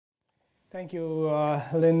Thank you,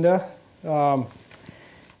 Linda.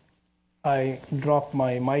 I dropped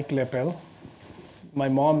my mic lapel. My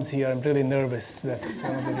mom's here. I'm really nervous. That's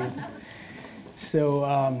one of the reasons.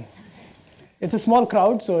 So it's a small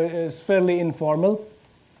crowd, so it's fairly informal.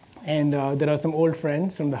 And there are some old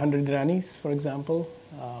friends from the 100 Grannies, for example.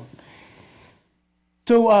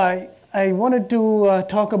 So I wanted to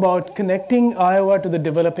talk about connecting Iowa to the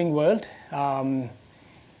developing world.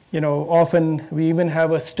 Often we even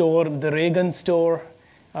have a store, the Reagan store,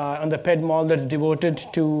 on the Ped Mall that's devoted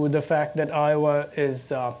to the fact that Iowa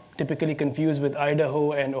is typically confused with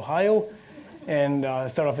Idaho and Ohio, and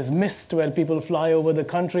sort of is missed while people fly over the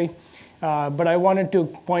country. But I wanted to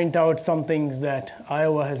point out some things that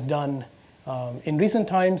Iowa has done in recent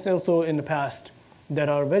times, also in the past, that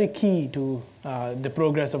are very key to the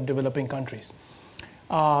progress of developing countries.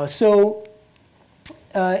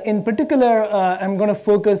 In particular, I'm going to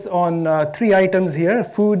focus on three items here: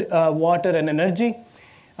 food, water, and energy.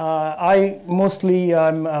 I mostly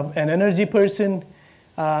am an energy person,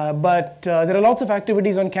 but there are lots of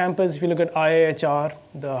activities on campus. If you look at IIHR,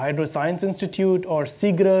 the Hydroscience Institute, or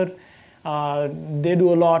SIGRR, they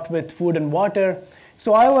do a lot with food and water.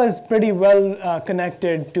 So Iowa is pretty well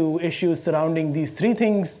connected to issues surrounding these three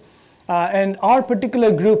things. And our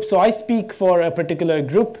particular group, so I speak for a particular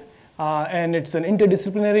group, and it's an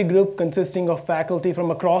interdisciplinary group consisting of faculty from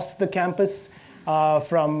across the campus,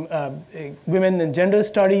 from women and gender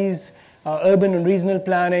studies, urban and regional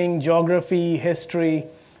planning, geography, history,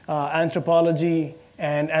 anthropology,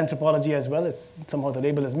 and anthropology as well. It's somehow the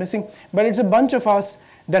label is missing. But it's a bunch of us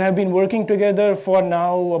that have been working together for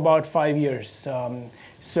now about 5 years.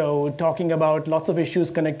 So talking about lots of issues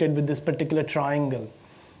connected with this particular triangle.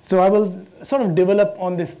 So I will sort of develop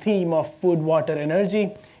on this theme of food, water, energy,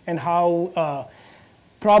 and how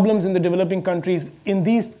problems in the developing countries in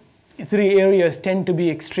these three areas tend to be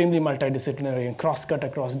extremely multidisciplinary and cross-cut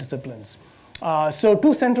across disciplines. So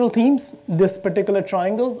two central themes: this particular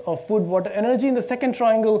triangle of food, water, energy, and the second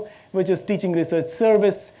triangle, which is teaching, research,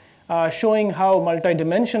 service, showing how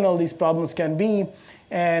multidimensional these problems can be,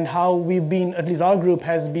 and how we've been, at least our group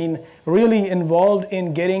has been really involved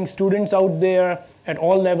in getting students out there at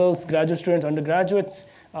all levels, graduate students, undergraduates,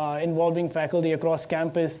 involving faculty across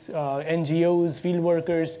campus, NGOs, field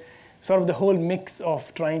workers, sort of the whole mix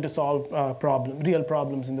of trying to solve real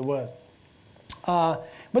problems in the world.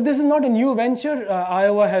 But this is not a new venture.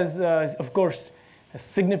 Iowa has, of course,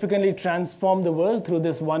 significantly transformed the world through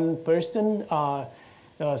this one person.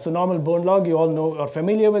 So Norman Borlaug, you all know, are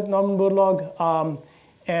familiar with Norman Borlaug.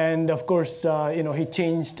 And of course, he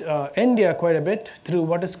changed India quite a bit through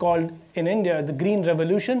what is called in India the Green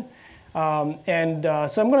Revolution. So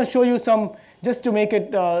I'm going to show you some, just to make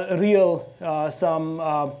it real,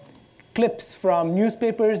 some clips from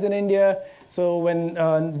newspapers in India. So when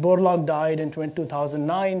Borlaug died in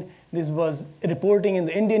 2009, this was reporting in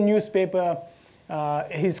the Indian newspaper.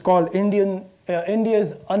 He's called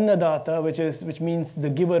India's Annadata, which means the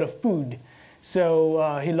giver of food.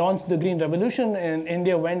 So he launched the Green Revolution, and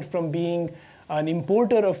India went from being an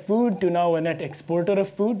importer of food to now a net exporter of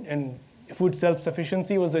food. And food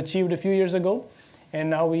self-sufficiency was achieved a few years ago, and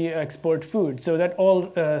now we export food. So that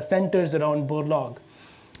all centers around Borlaug.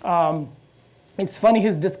 It's funny,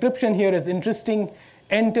 his description here is interesting.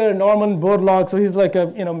 Enter Norman Borlaug. So he's like a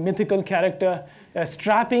mythical character, a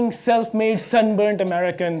strapping, self-made, sunburnt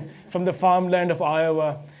American from the farmland of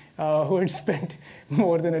Iowa, who had spent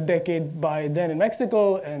more than a decade by then in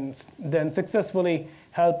Mexico, and then successfully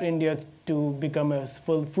helped India to become a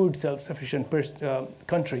full food self-sufficient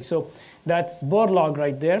country. So that's Borlaug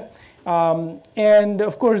right there. And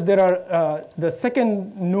of course, there are the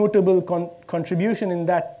second notable contribution in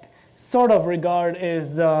that sort of regard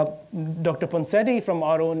is Dr. Ponseti from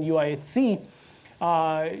our own UIHC.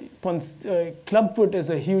 Clubfoot is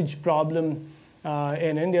a huge problem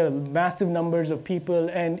in India, massive numbers of people,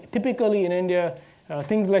 and typically in India,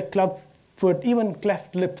 things like clubfoot, even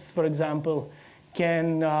cleft lips, for example,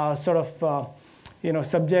 can sort of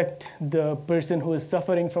subject the person who is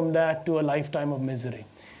suffering from that to a lifetime of misery.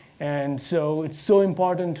 And so it's so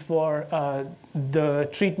important for the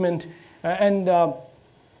treatment.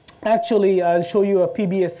 Actually, I'll show you a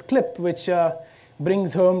PBS clip which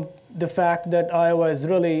brings home the fact that Iowa is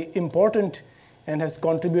really important and has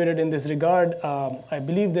contributed in this regard. I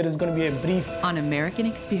believe there is going to be a brief on American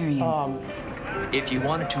Experience. If you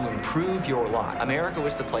wanted to improve your lot, America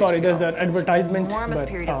was the place Sorry, to there's go. an advertisement, Enormous but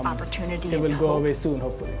period of opportunity it will and go hope. away soon,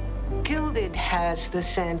 hopefully. Gilded has the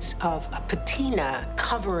sense of a patina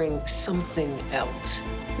covering something else.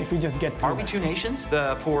 If we just get to Are we two nations,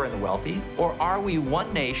 the poor and the wealthy? Or are we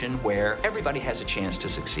one nation where everybody has a chance to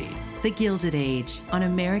succeed? The Gilded Age on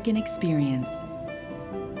American Experience.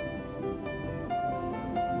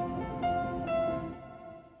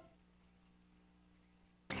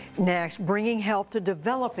 Next, bringing help to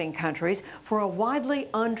developing countries for a widely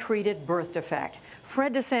untreated birth defect.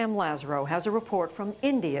 Fred DeSam Lazaro has a report from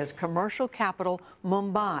India's commercial capital,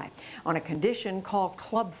 Mumbai, on a condition called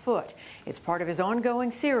clubfoot. It's part of his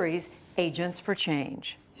ongoing series, Agents for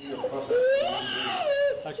Change.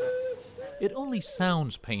 It only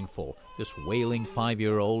sounds painful. This wailing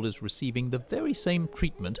 5-year-old is receiving the very same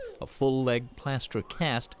treatment, a full-leg plaster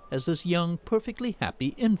cast, as this young, perfectly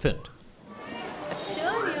happy infant.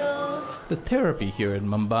 The therapy here in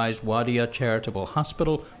Mumbai's Wadia Charitable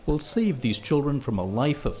Hospital will save these children from a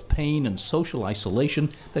life of pain and social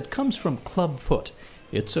isolation that comes from clubfoot.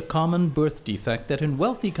 It's a common birth defect that in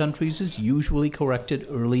wealthy countries is usually corrected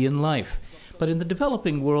early in life. But in the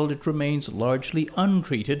developing world, it remains largely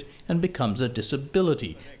untreated and becomes a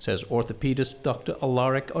disability, says orthopedist Dr.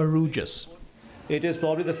 Alaric Arujas. It is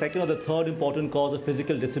probably the second or the third important cause of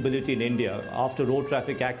physical disability in India after road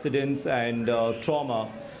traffic accidents and trauma.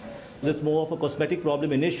 It's more of a cosmetic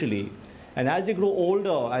problem initially. And as they grow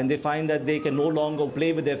older and they find that they can no longer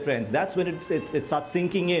play with their friends, that's when it starts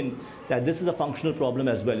sinking in that this is a functional problem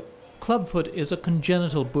as well. Clubfoot is a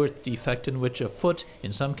congenital birth defect in which a foot,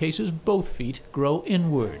 in some cases both feet, grow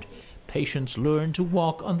inward. Patients learn to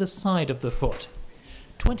walk on the side of the foot.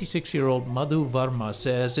 26-year-old Madhu Varma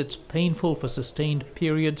says it's painful for sustained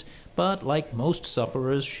periods, but like most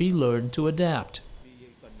sufferers, she learned to adapt.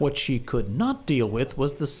 What she could not deal with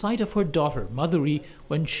was the sight of her daughter, Madhuri,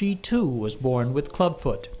 when she too was born with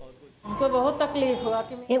clubfoot.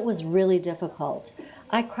 It was really difficult.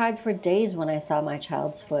 I cried for days when I saw my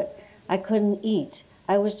child's foot. I couldn't eat.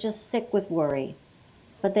 I was just sick with worry.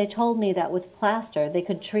 But they told me that with plaster, they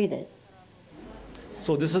could treat it.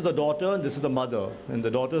 So this is the daughter and this is the mother, and the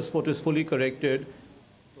daughter's foot is fully corrected.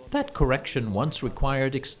 That correction once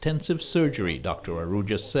required extensive surgery, Dr.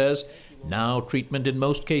 Arujas says. Now treatment in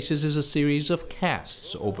most cases is a series of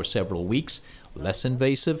casts over several weeks, less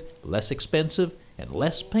invasive, less expensive, and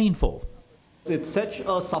less painful. It's such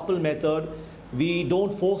a supple method. We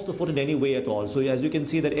don't force the foot in any way at all. So as you can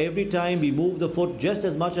see that every time we move the foot just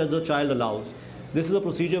as much as the child allows. This is a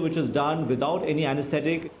procedure which is done without any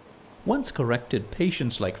anesthetic. Once corrected,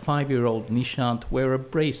 patients like 5-year-old Nishant wear a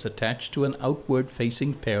brace attached to an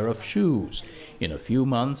outward-facing pair of shoes. In a few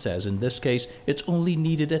months, as in this case, it's only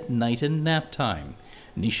needed at night and nap time.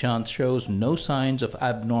 Nishant shows no signs of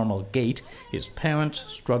abnormal gait. His parents,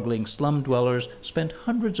 struggling slum dwellers, spent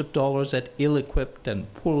hundreds of dollars at ill-equipped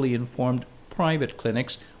and poorly informed private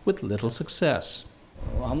clinics with little success.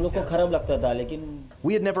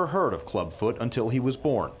 We had never heard of clubfoot until he was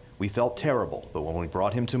born. We felt terrible, but when we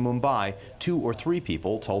brought him to Mumbai, 2 or 3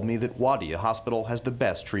 people told me that Wadia Hospital has the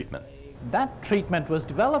best treatment. That treatment was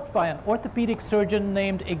developed by an orthopedic surgeon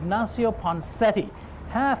named Ignacio Poncetti,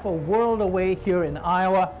 half a world away here in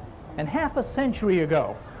Iowa, and half a century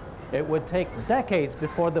ago. It would take decades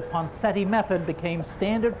before the Poncetti method became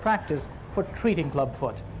standard practice for treating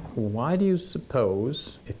clubfoot. Why do you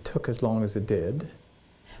suppose it took as long as it did?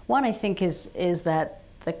 One, I think, is that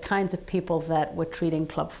the kinds of people that were treating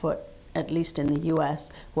clubfoot, at least in the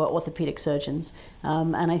US, were orthopedic surgeons.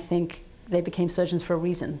 And I think they became surgeons for a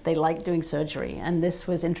reason. They liked doing surgery. And this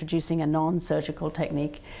was introducing a non-surgical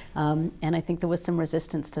technique. And I think there was some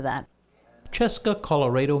resistance to that. Cheska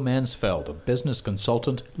Colorado Mansfeld, a business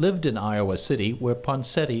consultant, lived in Iowa City, where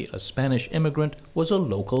Poncetti, a Spanish immigrant, was a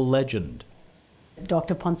local legend.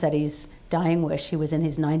 Dr. Poncetti's dying wish, he was in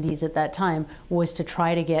his 90s at that time, was to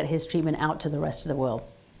try to get his treatment out to the rest of the world.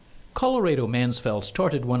 Colorado Mansfeld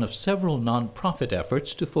started one of several non-profit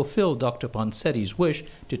efforts to fulfill Dr. Poncetti's wish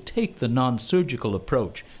to take the non-surgical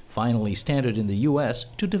approach, finally standard in the U.S.,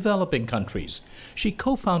 to developing countries. She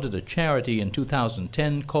co-founded a charity in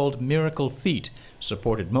 2010 called Miracle Feet,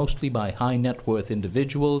 supported mostly by high-net-worth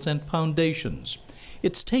individuals and foundations.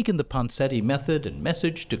 It's taken the Poncetti method and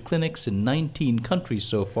message to clinics in 19 countries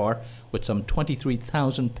so far, with some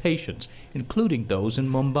 23,000 patients, including those in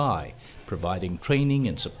Mumbai, providing training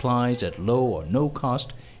and supplies at low or no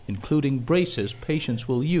cost, including braces patients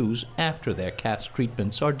will use after their cast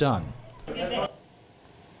treatments are done.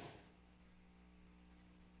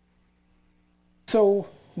 So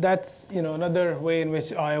that's another way in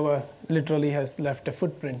which Iowa literally has left a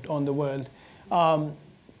footprint on the world.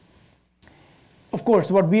 Of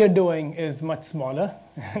course, what we are doing is much smaller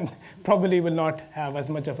and probably will not have as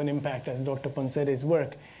much of an impact as Dr. Ponseti's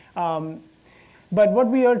work. But what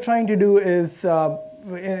we are trying to do is,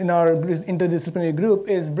 in our interdisciplinary group,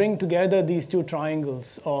 is bring together these two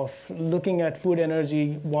triangles of looking at food,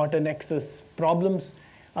 energy, water nexus problems,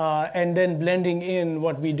 and then blending in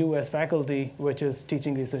what we do as faculty, which is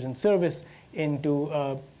teaching, research, and service,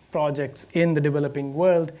 into projects in the developing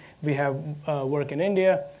world. We have work in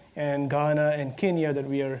India and Ghana and Kenya that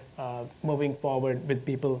we are moving forward with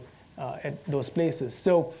people at those places.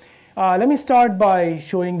 So let me start by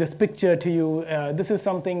showing this picture to you. This is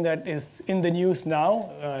something that is in the news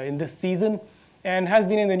now in this season and has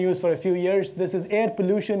been in the news for a few years. This is air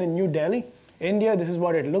pollution in New Delhi, India. This is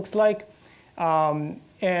what it looks like. This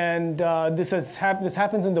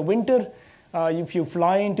happens in the winter. If you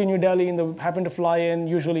fly into New Delhi and happen to fly in,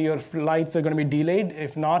 usually your flights are going to be delayed.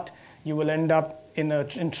 If not, you will end up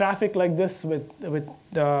in traffic like this with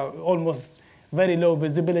almost very low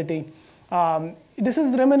visibility. This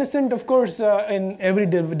is reminiscent, of course, in every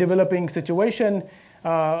developing situation.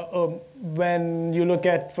 When you look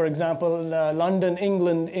at, for example, London,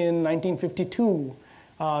 England in 1952,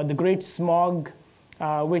 the Great Smog,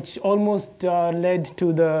 which almost led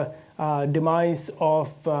to the demise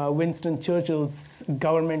of Winston Churchill's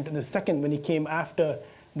government, the second, when he came after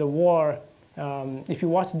the war. If you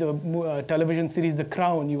watch the television series The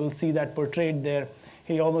Crown, you will see that portrayed there.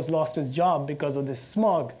 He almost lost his job because of this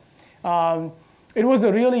smog. It was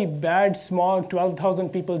a really bad smog. 12,000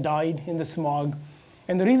 people died in the smog.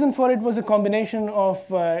 And the reason for it was a combination of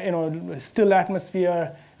still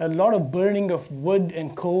atmosphere, a lot of burning of wood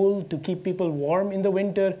and coal to keep people warm in the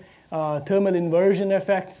winter, thermal inversion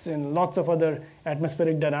effects, and lots of other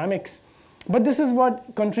atmospheric dynamics. But this is what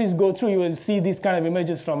countries go through. You will see these kind of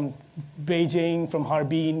images from Beijing, from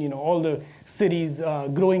Harbin, all the cities,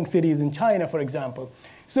 growing cities in China, for example.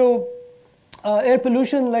 So air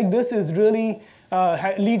pollution like this is really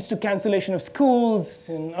leads to cancellation of schools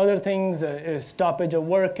and other things, stoppage of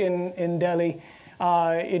work in Delhi.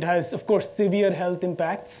 It has, of course, severe health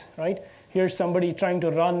impacts, right? Here's somebody trying to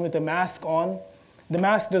run with a mask on. The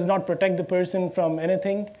mask does not protect the person from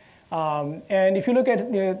anything. And if you look at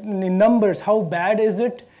in numbers, how bad is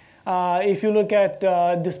it? If you look at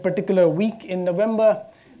this particular week in November,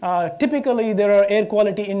 typically there are air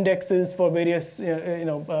quality indexes for various,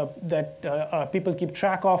 that people keep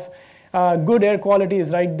track of. Good air quality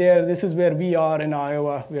is right there. This is where we are in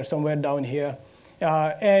Iowa. We are somewhere down here.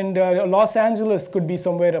 And Los Angeles could be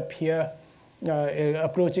somewhere up here,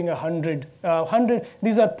 approaching 100.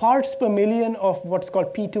 These are parts per million of what's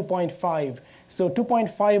called P2.5. So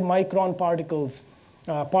 2.5 micron particles,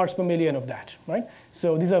 parts per million of that, right?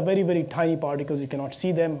 So these are very, very tiny particles. You cannot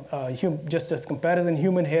see them. Just as comparison,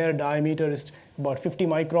 human hair diameter is about 50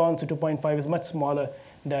 microns, so 2.5 is much smaller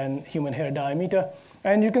than human hair diameter.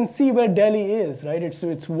 And you can see where Delhi is, right?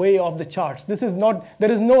 It's way off the charts. This is not,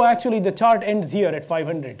 there is no, actually, the chart ends here at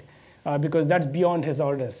 500 because that's beyond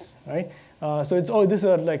hazardous, right? So these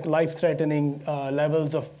are like life-threatening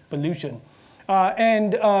levels of pollution.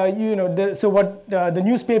 So what the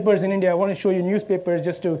newspapers in India, I want to show you newspapers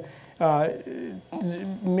just to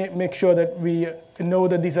make sure that we know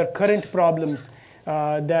that these are current problems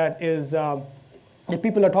that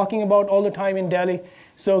people are talking about all the time in Delhi.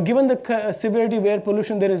 So given the severity of air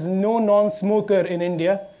pollution, there is no non-smoker in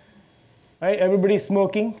India, right? Everybody's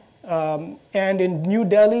smoking. And in New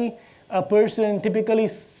Delhi, a person typically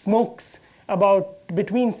smokes about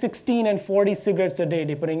between 16 and 40 cigarettes a day,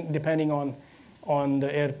 depending on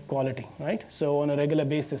the air quality, right? So on a regular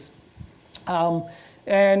basis. The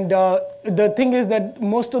thing is that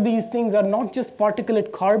most of these things are not just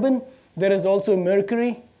particulate carbon. There is also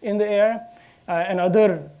mercury in the air and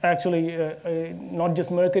other, actually, not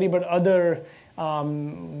just mercury, but other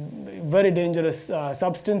very dangerous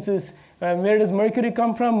substances. Where does mercury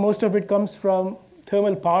come from? Most of it comes from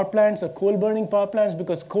thermal power plants or coal burning power plants,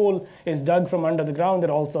 because coal is dug from under the ground.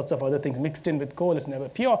 There are all sorts of other things mixed in with coal. It's never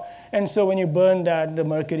pure. And so when you burn that, the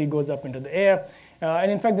mercury goes up into the air. And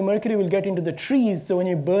in fact, the mercury will get into the trees. So when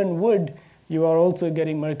you burn wood, you are also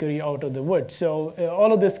getting mercury out of the wood. So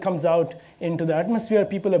all of this comes out into the atmosphere.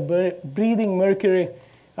 People are breathing mercury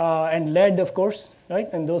and lead, of course, right?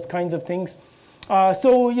 And those kinds of things.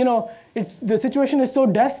 The situation is so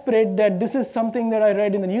desperate that this is something that I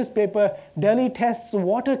read in the newspaper. Delhi tests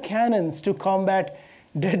water cannons to combat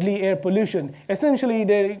deadly air pollution. Essentially,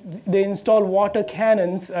 they install water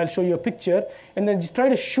cannons. I'll show you a picture. And then just try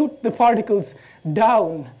to shoot the particles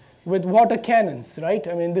down with water cannons, right?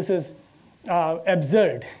 I mean, this is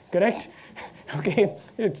absurd, correct? Okay,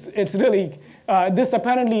 it's really,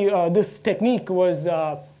 this technique was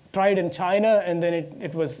tried in China, and then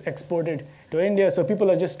it was exported to India. So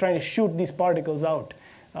people are just trying to shoot these particles out.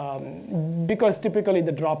 Because typically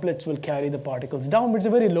the droplets will carry the particles down, but it's a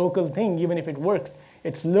very local thing. Even if it works,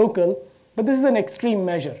 it's local. But this is an extreme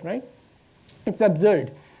measure, right? It's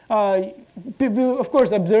absurd. Of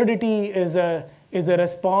course, absurdity is a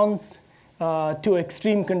response to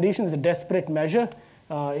extreme conditions, a desperate measure.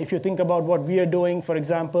 If you think about what we are doing, for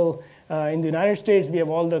example, in the United States, we have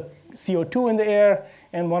all the CO2 in the air,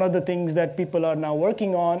 and one of the things that people are now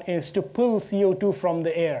working on is to pull CO2 from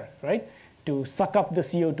the air, right? To suck up the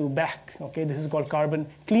CO2 back. Okay, this is called carbon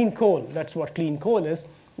clean coal. That's what clean coal is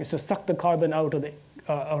to suck the carbon out of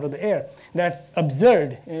the air. That's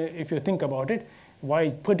absurd if you think about it. Why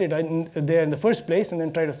put it there in the first place and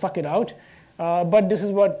then try to suck it out? But this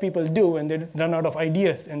is what people do, and they run out of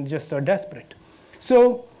ideas and just are desperate.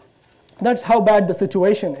 So that's how bad the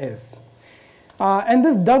situation is. And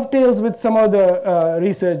this dovetails with some of the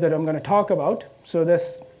research that I'm going to talk about. So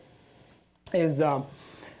this is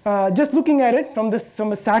just looking at it from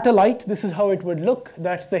a satellite. This is how it would look.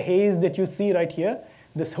 That's the haze that you see right here,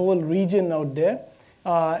 this whole region out there.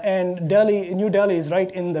 And New Delhi is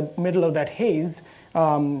right in the middle of that haze.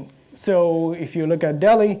 So if you look at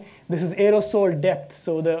Delhi, this is aerosol depth,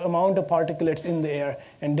 so the amount of particulates in the air,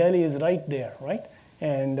 and Delhi is right there, right?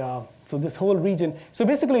 And so this whole region. So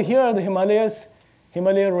basically here are the Himalayas,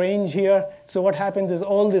 Himalaya range here. So what happens is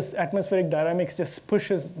all this atmospheric dynamics just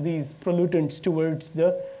pushes these pollutants towards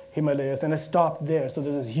the Himalayas, and it stopped there. So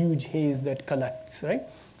there's this huge haze that collects, right?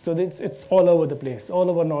 So it's all over the place, all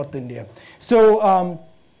over North India. So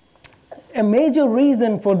a major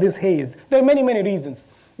reason for this haze, there are many, many reasons.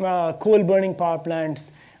 Coal burning power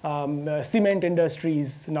plants, cement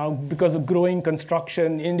industries. Now, because of growing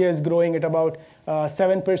construction, India is growing at about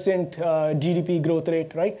 7% GDP growth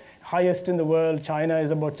rate, right? Highest in the world. China is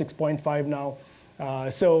about 6.5 now.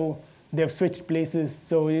 So they've switched places.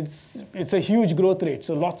 So it's a huge growth rate.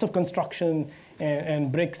 So lots of construction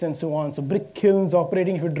and bricks and so on. So brick kilns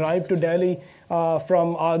operating. If you drive to Delhi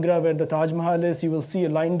from Agra, where the Taj Mahal is, you will see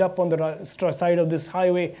lined up on the side of this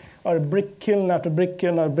highway are brick kiln after brick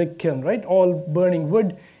kiln after brick kiln, right? All burning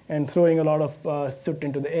wood and throwing a lot of soot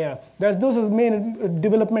into the air. Those are the main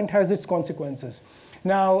development has its consequences.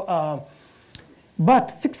 Now, but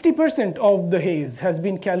 60% of the haze has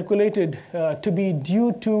been calculated to be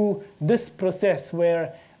due to this process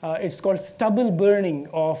where it's called stubble burning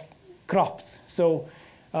of crops. So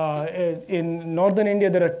in northern India,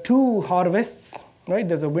 there are two harvests, right?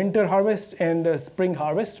 There's a winter harvest and a spring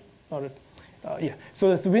harvest. So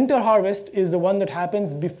this winter harvest is the one that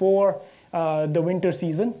happens before the winter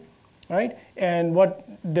season, right? And what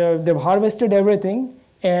they've harvested everything,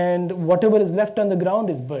 and whatever is left on the ground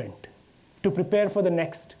is burnt to prepare for the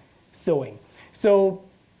next sowing. So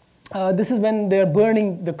this is when they're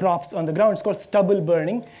burning the crops on the ground. It's called stubble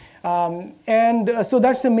burning. So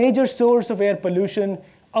that's a major source of air pollution,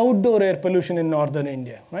 outdoor air pollution in northern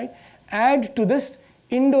India, right? Add to this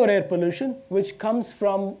indoor air pollution, which comes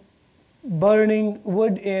from burning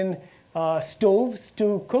wood in stoves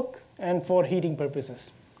to cook and for heating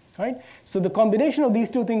purposes, right? So the combination of these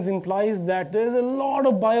two things implies that there's a lot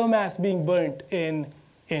of biomass being burnt in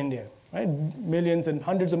India, right? Millions and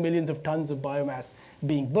hundreds of millions of tons of biomass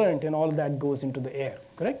being burnt, and all of that goes into the air,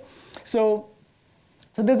 correct? So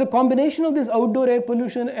there's a combination of this outdoor air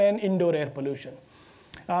pollution and indoor air pollution.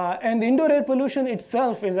 And the indoor air pollution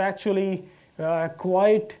itself is actually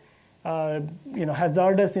quite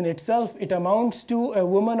hazardous in itself. It amounts to a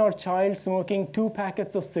woman or child smoking 2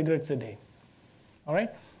 packets of cigarettes a day, all right?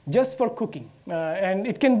 Just for cooking. And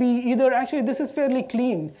it can be either, actually this is fairly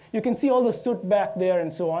clean. You can see all the soot back there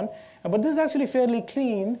and so on. But this is actually fairly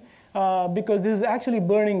clean because this is actually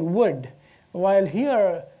burning wood. While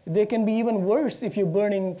here, they can be even worse if you're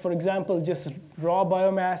burning, for example, just raw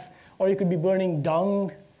biomass, or you could be burning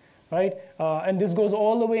dung, right? And this goes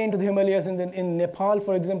all the way into the Himalayas. And then in Nepal,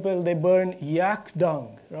 for example, they burn yak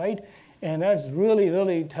dung, right? And that's really,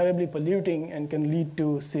 really terribly polluting and can lead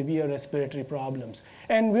to severe respiratory problems.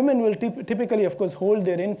 And women will typically, of course, hold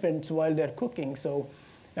their infants while they're cooking. So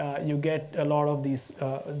you get a lot of these,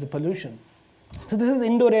 the pollution. So this is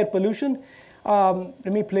indoor air pollution. Let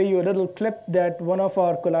me play you a little clip that one of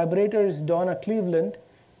our collaborators, Donna Cleveland,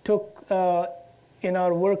 took in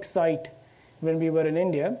our work site when we were in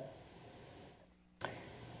India,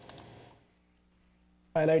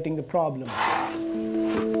 highlighting the problem.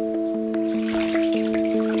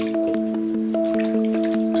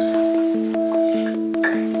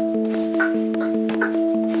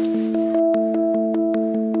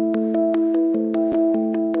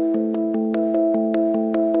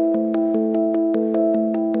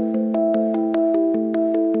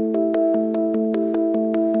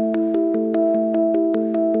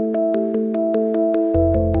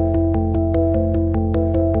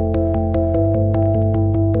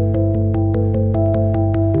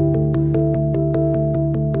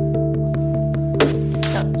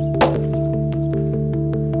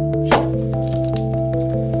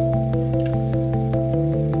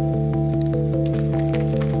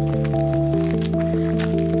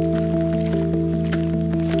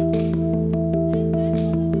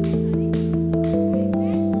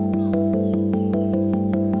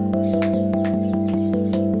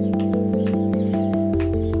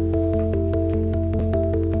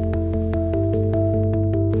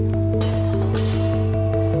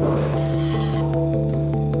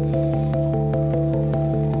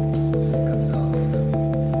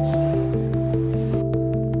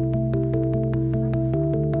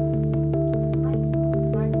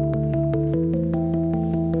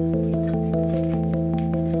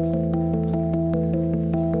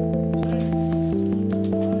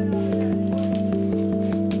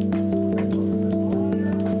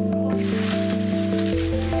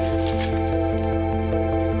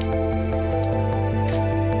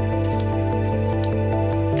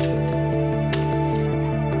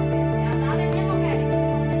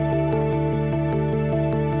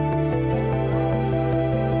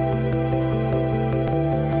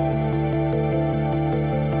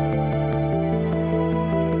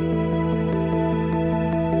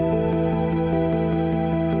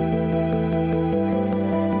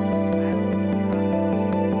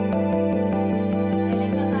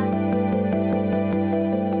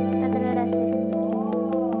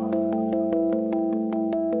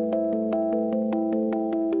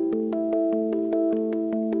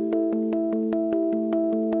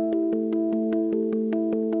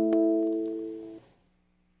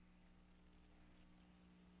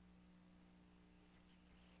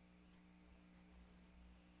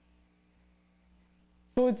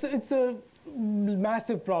 it's a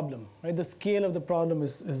massive problem, right? The scale of the problem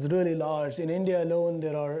is really large. In India alone,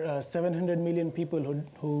 there are 700 million people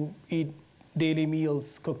who eat daily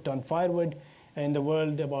meals cooked on firewood. In the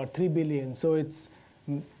world, about 3 billion. So it's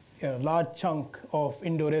a large chunk of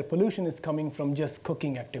indoor air pollution is coming from just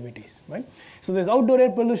cooking activities, right? So there's outdoor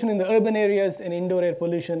air pollution in the urban areas and indoor air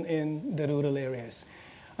pollution in the rural areas.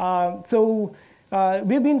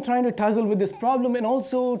 We've been trying to tussle with this problem and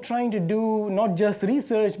also trying to do not just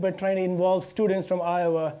research, but trying to involve students from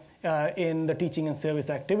Iowa in the teaching and service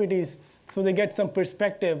activities so they get some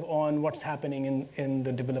perspective on what's happening in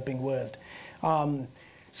the developing world.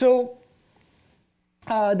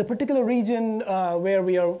 The particular region where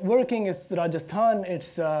we are working is Rajasthan.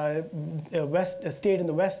 It's a state in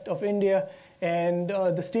the west of India. And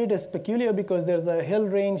the state is peculiar because there's a hill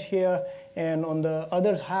range here. And on the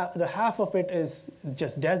other half, the half of it is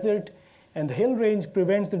just desert. And the hill range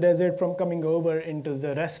prevents the desert from coming over into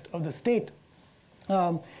the rest of the state.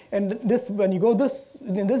 And when you go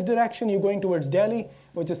in this direction, you're going towards Delhi,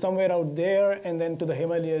 which is somewhere out there, and then to the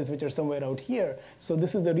Himalayas, which are somewhere out here. So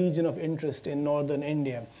this is the region of interest in northern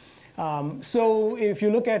India. So if you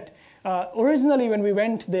look at, originally when we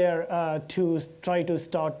went there to try to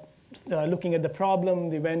start looking at the problem,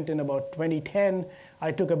 we went in about 2010.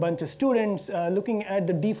 I took a bunch of students looking at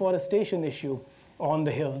the deforestation issue on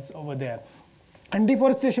the hills over there. And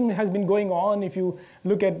deforestation has been going on. If you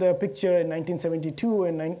look at the picture in 1972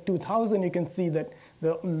 and 2000, you can see that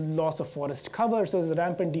the loss of forest cover, so there's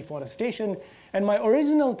rampant deforestation. And my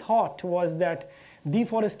original thought was that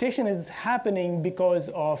deforestation is happening because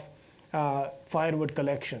of firewood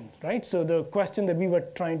collection, right? So the question that we were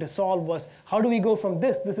trying to solve was, how do we go from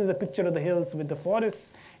this is a picture of the hills with the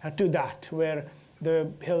forests, to that, where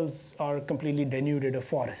the hills are completely denuded of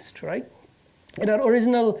forest, right? And our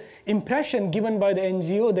original impression given by the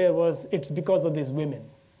NGO there was it's because of these women,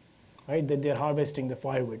 right, that they're harvesting the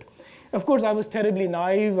firewood. Of course, I was terribly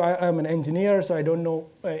naive. I'm an engineer, so I don't know,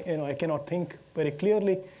 I cannot think very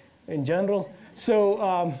clearly in general,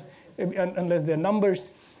 so unless they're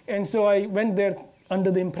numbers. And so I went there under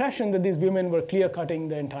the impression that these women were clear-cutting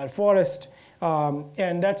the entire forest,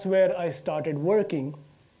 and that's where I started working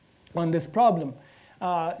on this problem.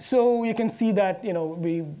 So you can see that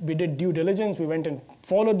we did due diligence. We went and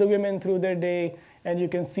followed the women through their day, and you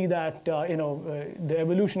can see that the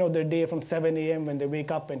evolution of their day from 7 a.m. when they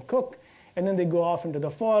wake up and cook, and then they go off into the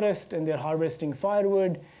forest and they're harvesting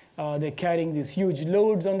firewood. They're carrying these huge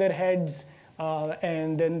loads on their heads,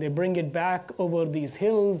 and then they bring it back over these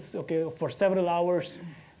hills, for several hours,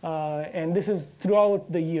 and this is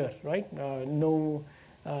throughout the year, right? No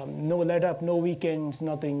let up, no weekends,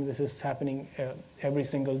 nothing. This is happening every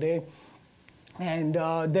single day. And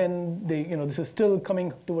then this is still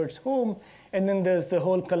coming towards home. And then there's a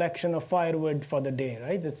whole collection of firewood for the day,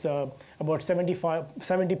 right? It's about 70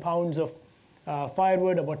 pounds of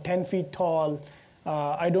firewood, about 10 feet tall.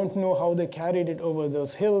 I don't know how they carried it over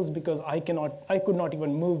those hills because I could not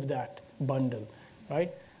even move that bundle,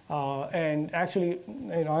 right? And actually,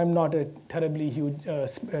 I'm not a terribly huge,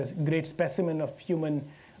 great specimen of human,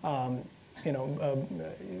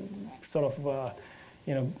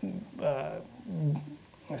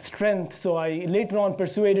 strength. So I later on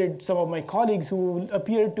persuaded some of my colleagues who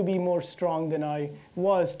appeared to be more strong than I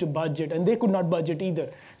was to budget, and they could not budget either.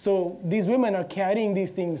 So these women are carrying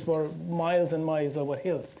these things for miles and miles over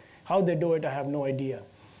hills. How they do it, I have no idea.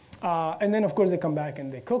 And then, of course, they come back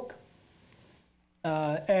and they cook.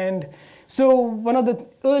 And so one of the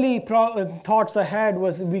early thoughts I had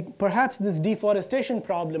was perhaps this deforestation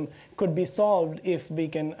problem could be solved if we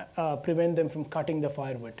can prevent them from cutting the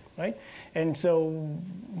firewood, right? And so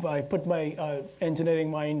I put my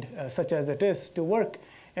engineering mind, such as it is, to work.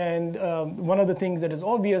 And one of the things that is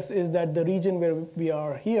obvious is that the region where we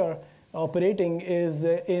are here operating is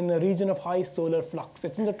in a region of high solar flux.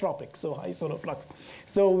 It's in the tropics, so high solar flux.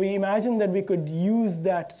 So we imagined that we could use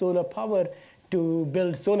that solar power to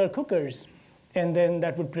build solar cookers, and then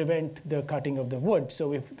that would prevent the cutting of the wood. So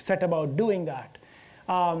we set about doing that.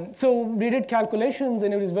 So we did calculations,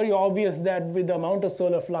 and it was very obvious that with the amount of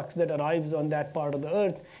solar flux that arrives on that part of the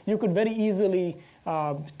Earth, you could very easily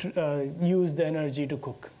use the energy to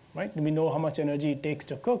cook, right? We know how much energy it takes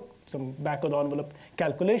to cook. Some back-of-the-envelope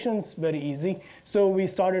calculations, very easy. So we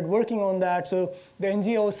started working on that. So the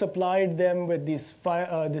NGO supplied them with these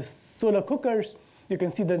solar cookers. You can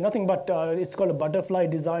see there's nothing but, it's called a butterfly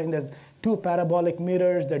design. There's two parabolic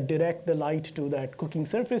mirrors that direct the light to that cooking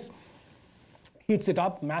surface, heats it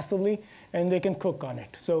up massively, and they can cook on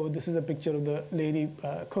it. So this is a picture of the lady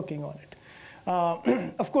cooking on it.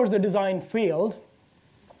 Of course, the design failed.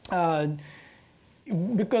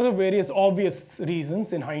 because of various obvious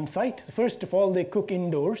reasons in hindsight. First of all, they cook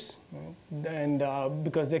indoors, and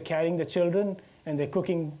because they're carrying the children and they're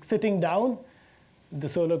cooking sitting down, the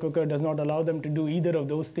solar cooker does not allow them to do either of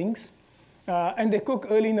those things. And they cook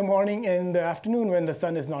early in the morning and in the afternoon when the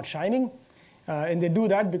sun is not shining. And they do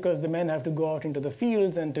that because the men have to go out into the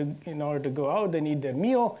fields, and in order to go out, they need their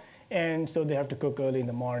meal, and so they have to cook early in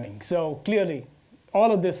the morning. So clearly,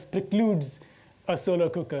 all of this precludes a solar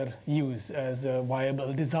cooker use as a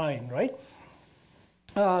viable design, right?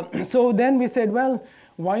 So then we said, well,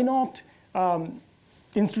 why not,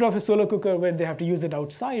 instead of a solar cooker where they have to use it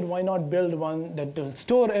outside, why not build one that will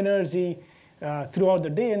store energy throughout the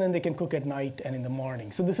day, and then they can cook at night and in the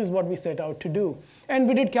morning. So this is what we set out to do. And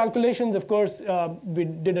we did calculations, of course. We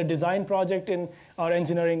did a design project in our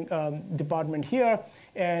engineering department here,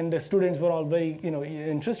 and the students were all very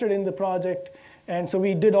interested in the project. And so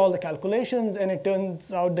we did all the calculations, and it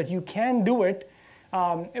turns out that you can do it.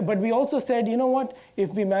 But we also said, you know what,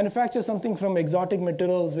 if we manufacture something from exotic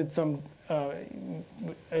materials with some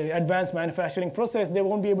advanced manufacturing process, they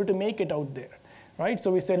won't be able to make it out there. Right?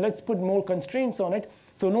 So we said, let's put more constraints on it.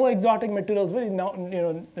 So no exotic materials, very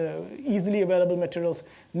easily available materials,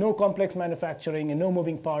 no complex manufacturing, and no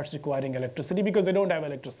moving parts requiring electricity, because they don't have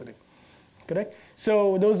electricity. Correct?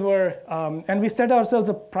 So those were, and we set ourselves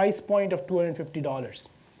a price point of $250.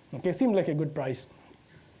 Okay, seemed like a good price.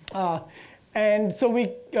 And so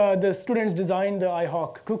the students designed the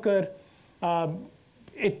iHawk cooker.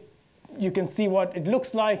 You can see what it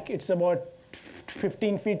looks like. It's about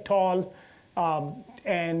 15 feet tall.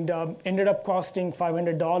 And ended up costing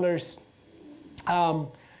 $500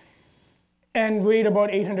 and weighed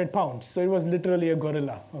about 800 pounds. So it was literally a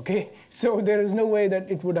gorilla, okay? So there is no way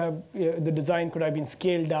that it would have, the design could have been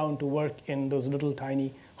scaled down to work in those little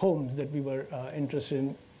tiny homes that we were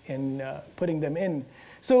interested in putting them in.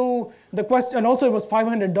 So the question, and also it was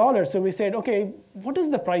 $500, so we said, okay, what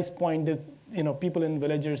is the price point that people in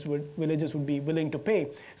villages would be willing to pay?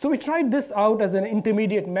 So we tried this out as an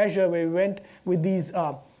intermediate measure, where we went with these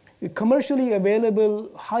commercially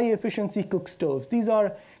available high-efficiency cook stoves. These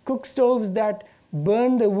are cook stoves that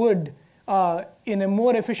burn the wood in a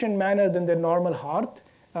more efficient manner than their normal hearth,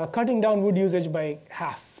 cutting down wood usage by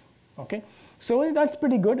half. Okay, so that's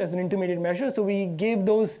pretty good as an intermediate measure. So we gave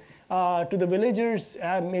those to the villagers,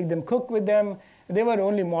 made them cook with them. They were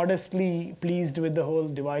only modestly pleased with the whole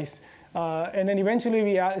device. And then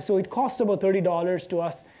eventually, so it costs about $30 to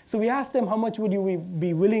us. So we asked them, how much would you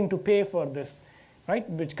be willing to pay for this, right?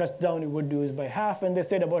 Which cuts down your wood use by half, and they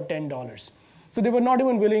said about $10. So they were not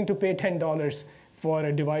even willing to pay $10 for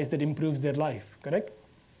a device that improves their life, correct?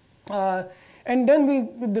 And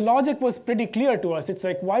then the logic was pretty clear to us. It's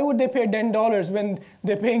like, why would they pay $10 when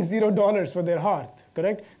they're paying $0 for their hearth,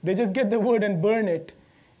 correct? They just get the wood and burn it.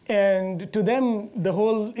 And to them, the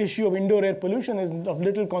whole issue of indoor air pollution is of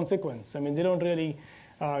little consequence. I mean, they don't really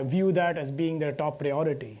view that as being their top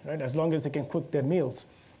priority, right? As long as they can cook their meals.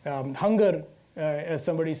 Hunger, as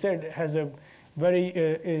somebody said, is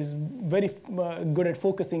very good at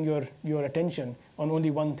focusing your attention on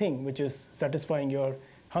only one thing, which is satisfying your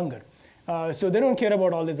hunger. So they don't care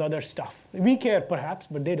about all this other stuff. We care, perhaps,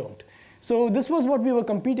 but they don't. So this was what we were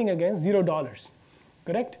competing against, $0,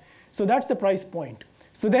 correct? So that's the price point.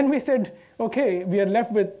 So then we said, okay, we are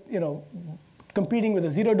left with, competing with a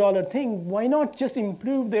 $0 thing. Why not just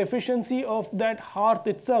improve the efficiency of that hearth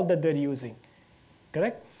itself that they're using,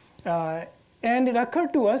 correct? And it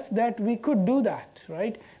occurred to us that we could do that,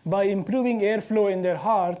 right, by improving airflow in their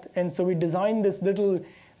hearth. And so we designed this little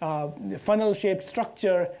funnel-shaped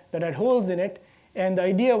structure that had holes in it. And the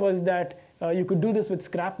idea was that you could do this with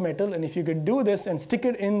scrap metal. And if you could do this and stick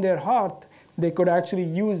it in their hearth, they could actually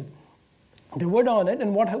use the wood on it.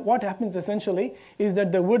 And what happens essentially is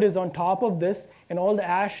that the wood is on top of this, and all the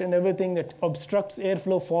ash and everything that obstructs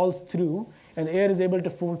airflow falls through, and the air is able to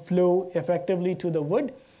flow effectively to the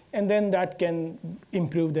wood, and then that can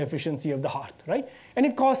improve the efficiency of the hearth, right? And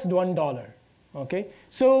it costs $1, okay?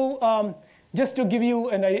 So just to give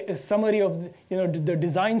you a summary of the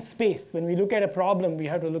design space, when we look at a problem, we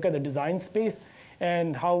have to look at the design space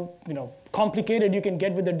and how complicated you can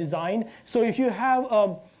get with the design. So if you have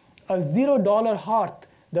a $0 hearth,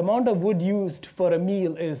 the amount of wood used for a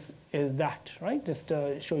meal is that, right? Just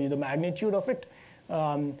to show you the magnitude of it.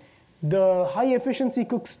 The high-efficiency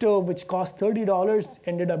cook stove, which cost $30,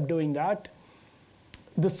 ended up doing that.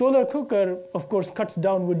 The solar cooker, of course, cuts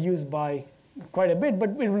down wood use by quite a bit, but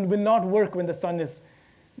it will not work when the sun is,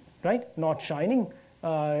 right, not shining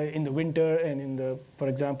in the winter, and for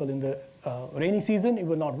example, in the rainy season, it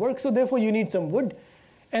will not work. So therefore, you need some wood.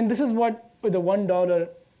 And this is what the $1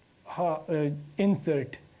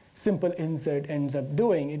 insert simple insert ends up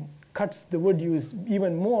doing. It cuts the wood use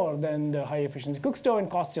even more than the high efficiency cook stove and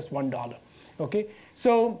costs just $1. Okay,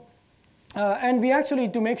 so and we actually,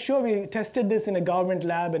 to make sure, we tested this in a government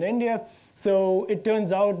lab in India. So it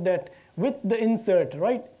turns out that with the insert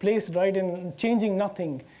placed right in, changing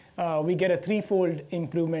nothing, we get a 3-fold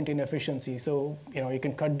improvement in efficiency. So you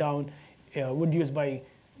can cut down wood use by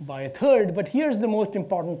a third. But here's the most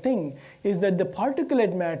important thing: is that the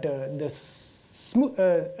particulate matter, the soot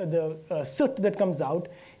that comes out,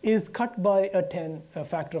 is cut by a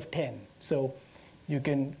factor of 10. So you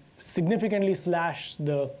can significantly slash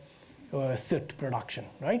the soot production,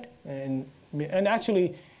 right? And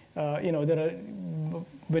actually, there are,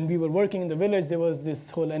 when we were working in the village, there was this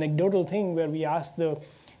whole anecdotal thing where we asked the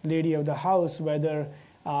lady of the house whether,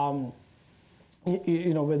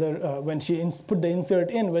 when she put the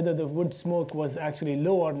insert in, whether the wood smoke was actually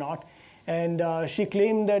low or not, and she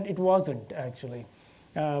claimed that it wasn't actually.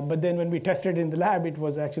 But then when we tested it in the lab, it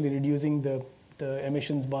was actually reducing the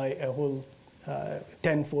emissions by a whole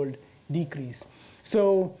 10-fold decrease.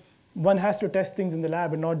 So one has to test things in the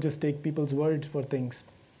lab and not just take people's word for things.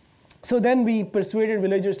 So then we persuaded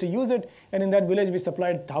villagers to use it, and in that village we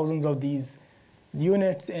supplied thousands of these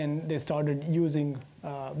units, and they started using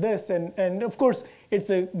this. And of course,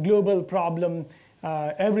 it's a global problem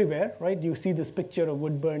everywhere, right? You see this picture of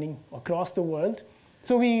wood burning across the world.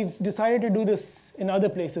 So we decided to do this in other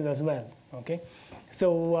places as well, okay?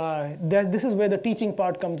 So this is where the teaching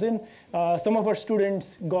part comes in. Some of our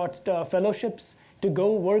students got fellowships to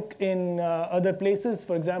go work in other places.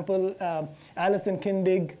 For example, Alison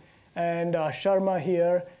Kindig and Sharma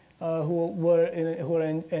here, who were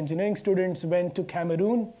engineering students, went to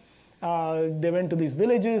Cameroon. They went to these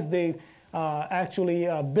villages. They actually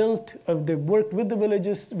they worked with the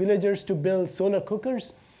villagers to build solar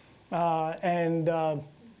cookers.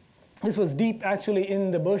 This was deep, actually, in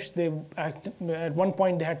the bush. At one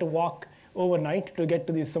point, they had to walk overnight to get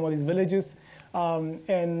to some of these villages.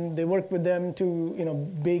 And they worked with them to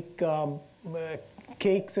bake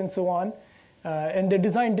cakes and so on. And they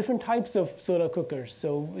designed different types of solar cookers.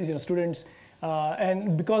 So students,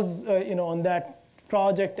 and because on that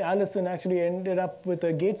project, Allison actually ended up with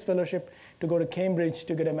a Gates Fellowship to go to Cambridge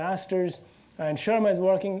to get a master's. And Sharma is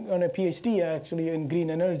working on a PhD actually in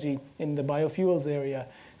green energy in the biofuels area.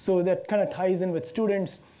 So that kind of ties in with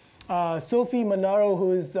students. Sophie Malaro,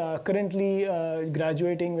 who is currently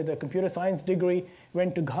graduating with a computer science degree,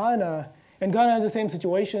 went to Ghana. And Ghana has the same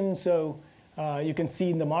situation. So you can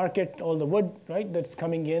see in the market all the wood, right, that's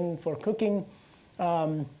coming in for cooking.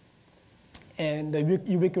 And the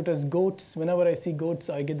ubiquitous goats. Whenever I see goats,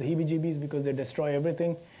 I get the heebie-jeebies because they destroy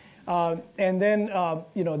everything. And then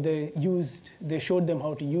they showed them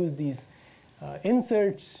how to use these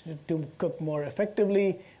inserts to cook more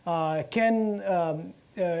effectively. Ken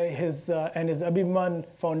and his Abhiman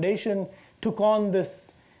Foundation took on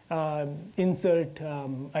this insert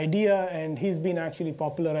idea, and he's been actually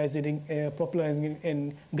popularizing it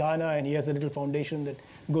in Ghana, and he has a little foundation that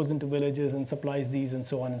goes into villages and supplies these and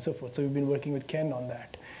so on and so forth. So we've been working with Ken on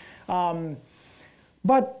that.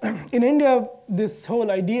 But in India, this whole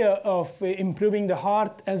idea of improving the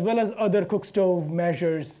hearth as well as other cook stove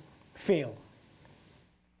measures fail.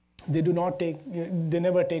 They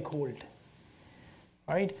never take hold,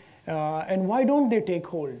 right? And why don't they take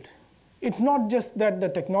hold? It's not just that the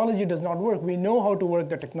technology does not work. We know how to work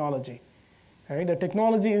the technology, right? The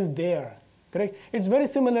technology is there, correct? It's very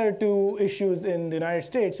similar to issues in the United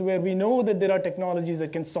States where we know that there are technologies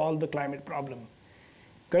that can solve the climate problem.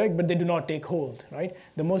 Correct, but they do not take hold, right?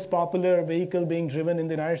 The most popular vehicle being driven in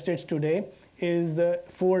the United States today is the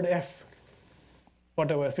Ford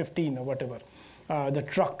F-15 or whatever, the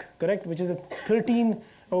truck, correct? Which is a 13,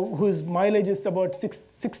 whose mileage is about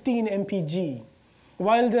 16 mpg.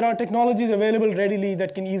 While there are technologies available readily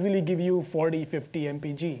that can easily give you 40, 50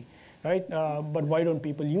 mpg, right? But why don't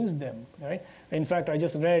people use them, right? In fact, I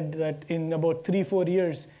just read that in about 3-4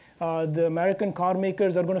 years, the American car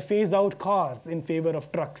makers are going to phase out cars in favor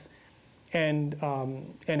of trucks and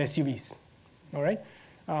SUVs, all right?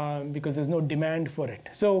 Because there's no demand for it.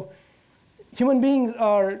 So human beings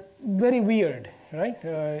are very weird, right?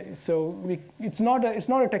 It's not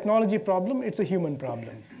a technology problem, it's a human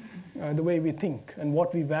problem, the way we think and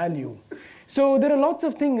what we value. So there are lots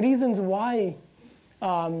of reasons why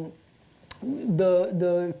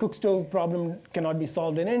the cook stove problem cannot be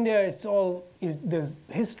solved in India. There's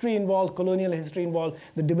history involved, colonial history involved,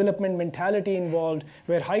 the development mentality involved,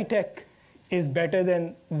 where high tech is better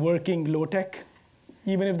than working low tech,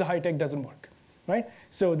 even if the high tech doesn't work, right?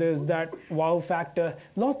 So there's that wow factor.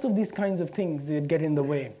 Lots of these kinds of things that get in the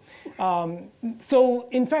way. So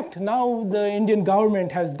in fact, now the Indian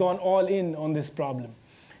government has gone all in on this problem.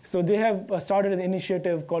 So they have started an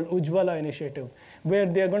initiative called Ujjwala Initiative, where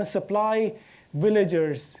they're going to supply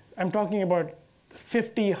villagers, I'm talking about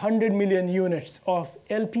 50, 100 million units of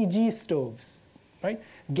LPG stoves, right?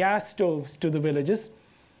 Gas stoves to the villages,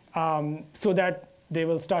 so that they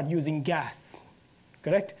will start using gas,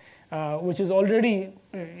 correct? Which is already,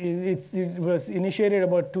 it was initiated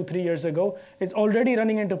about 2-3 years ago. It's already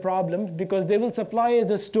running into problems because they will supply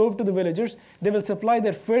the stove to the villagers. They will supply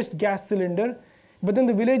their first gas cylinder, but then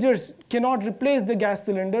the villagers cannot replace the gas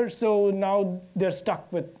cylinder, so now they're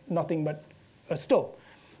stuck with nothing but a stove.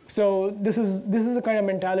 So this is the kind of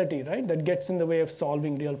mentality, right, that gets in the way of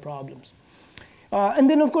solving real problems. And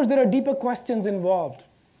then, of course, there are deeper questions involved.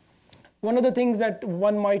 One of the things that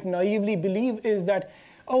one might naively believe is that,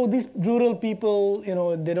 oh, these rural people,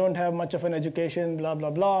 they don't have much of an education, blah,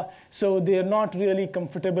 blah, blah, so they're not really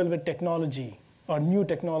comfortable with technology or new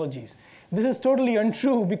technologies. This is totally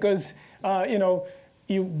untrue because,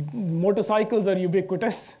 motorcycles are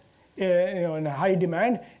ubiquitous, in high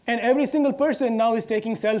demand, and every single person now is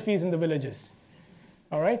taking selfies in the villages,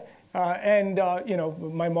 all right?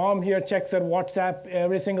 My mom here checks her WhatsApp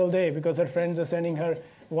every single day because her friends are sending her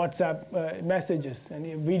WhatsApp messages and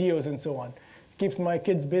videos and so on. Keeps my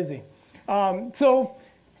kids busy.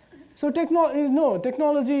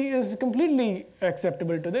 Technology is completely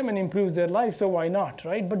acceptable to them and improves their life, so why not,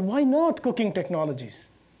 right? But why not cooking technologies?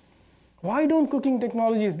 Why don't cooking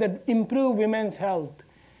technologies that improve women's health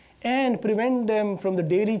and prevent them from the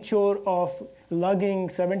daily chore of lugging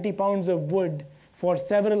 70 pounds of wood for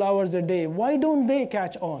several hours a day, why don't they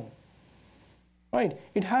catch on? Right?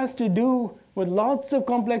 It has to do with lots of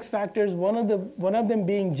complex factors, one of them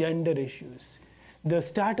being gender issues. The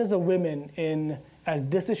status of women as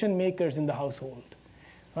decision makers in the household,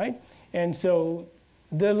 right? And so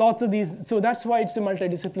there are lots of these, so that's why it's a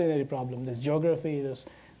multidisciplinary problem. There's geography,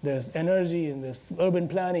 there's energy, and there's urban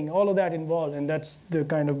planning, all of that involved, and that's the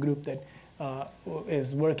kind of group that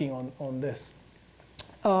is working on this.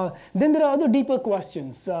 Then there are other deeper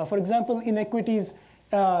questions. For example, inequities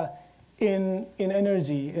in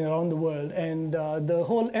energy around the world, and the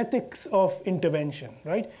whole ethics of intervention,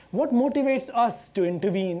 right? What motivates us to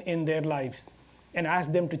intervene in their lives and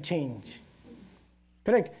ask them to change,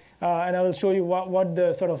 correct? And I will show you what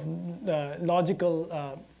the sort of logical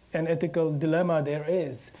and ethical dilemma there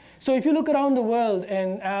is. So if you look around the world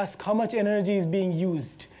and ask how much energy is being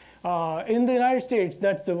used, in the United States,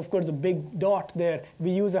 that's of course a big dot there.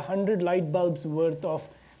 We use 100 light bulbs worth of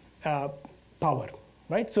power,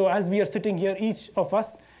 right? So as we are sitting here, each of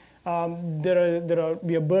us, we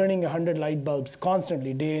are burning 100 light bulbs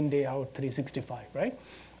constantly, day in, day out, 365, right?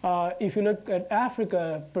 If you look at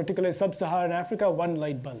Africa, particularly sub-Saharan Africa, 1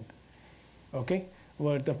 light bulb, okay,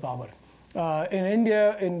 worth of power. In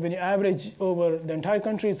India, when you average over the entire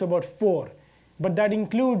country, it's about 4. But that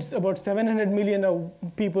includes about 700 million of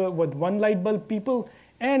people with 1 light bulb people,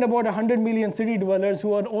 and about 100 million city dwellers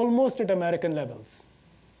who are almost at American levels.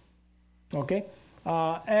 Okay?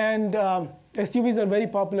 SUVs are very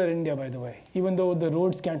popular in India, by the way, even though the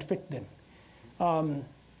roads can't fit them. And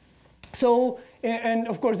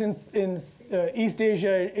of course, in East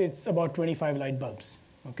Asia, it's about 25 light bulbs,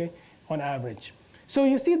 okay, on average. So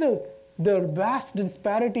you see the vast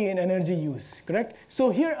disparity in energy use, correct?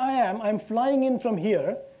 So here I am, I'm flying in from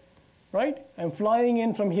here, right? I'm flying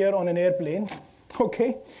in from here on an airplane,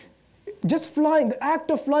 okay? Just flying, the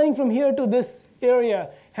act of flying from here to this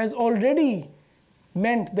area has already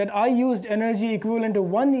meant that I used energy equivalent to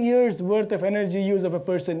 1 year's worth of energy use of a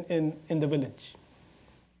person in the village.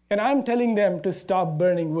 And I'm telling them to stop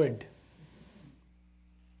burning wood,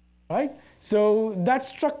 right? So that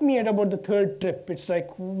struck me at about the 3rd trip. It's like,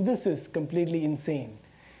 this is completely insane.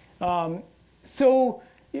 We are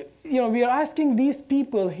asking these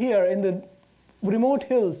people here in the remote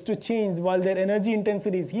hills to change while their energy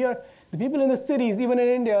intensity is here. The people in the cities, even in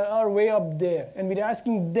India, are way up there. And we're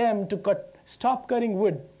asking them to stop cutting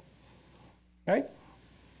wood, right?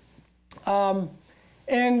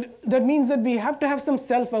 And that means that we have to have some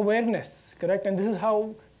self-awareness, correct? And this is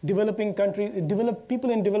how people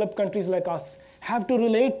in developed countries like us have to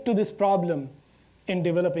relate to this problem in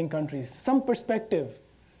developing countries. Some perspective,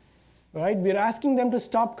 right? We're asking them to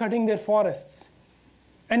stop cutting their forests.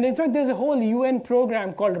 And in fact, there's a whole UN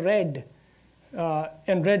program called RED,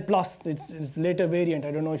 and RED Plus, it's later variant, I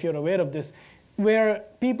don't know if you're aware of this, where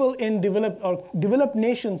people in developed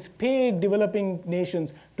nations pay developing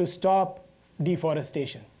nations to stop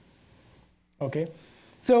deforestation, okay?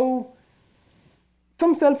 So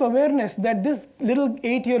some self-awareness that this little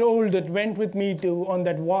 8-year-old that went with me on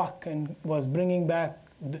that walk and was bringing back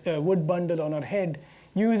a wood bundle on her head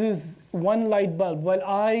uses one light bulb, while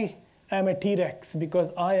I am a T-Rex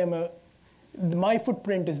because my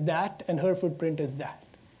footprint is that and her footprint is that.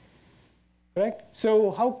 Correct?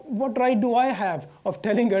 So what right do I have of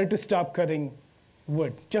telling her to stop cutting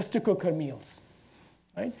wood just to cook her meals?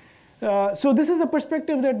 Right? So this is a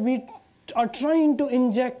perspective that we are trying to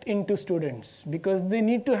inject into students because they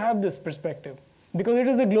need to have this perspective because it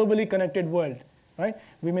is a globally connected world. Right?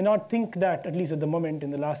 We may not think that, at least at the moment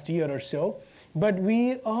in the last year or so, but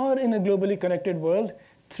we are in a globally connected world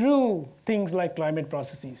through things like climate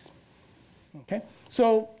processes. Okay?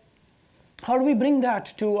 So how do we bring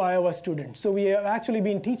that to Iowa students? So we have actually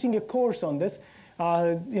been teaching a course on this.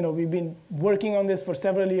 We've been working on this for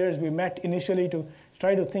several years. We met initially to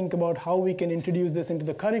try to think about how we can introduce this into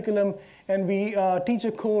the curriculum. And we teach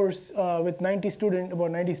a course with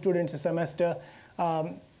about 90 students a semester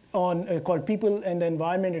called People and the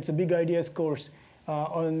Environment. It's a big ideas course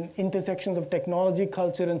on intersections of technology,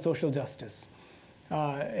 culture, and social justice.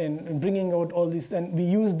 And bringing out all these, and we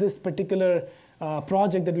use this particular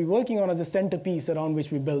project that we're working on as a centerpiece around which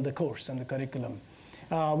we build the course and the curriculum.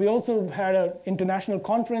 We also had an international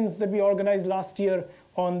conference that we organized last year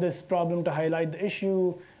on this problem to highlight the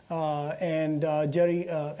issue, and Jerry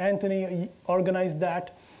Anthony organized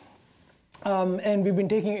that. And we've been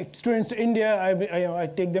taking students to India. I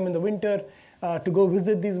take them in the winter to go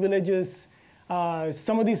visit these villages.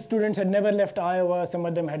 Some of these students had never left Iowa. Some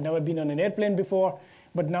of them had never been on an airplane before.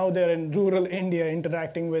 But now they're in rural India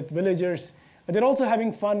interacting with villagers. They're also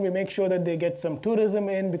having fun. We make sure that they get some tourism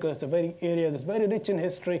in because it's a area that's very rich in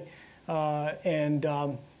history and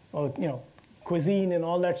cuisine and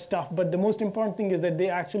all that stuff. But the most important thing is that they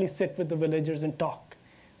actually sit with the villagers and talk.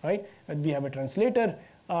 Right? And we have a translator.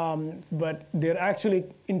 But they're actually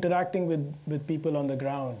interacting with people on the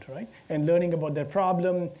ground, right? And learning about their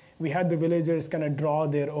problem. We had the villagers kind of draw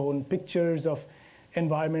their own pictures of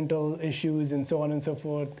environmental issues and so on and so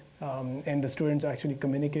forth. And the students actually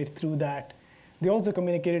communicate through that. They also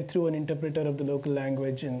communicated through an interpreter of the local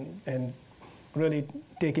language and really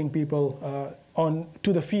taking people on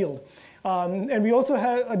to the field. And we also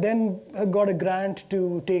then got a grant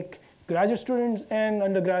to take graduate students and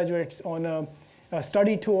undergraduates on a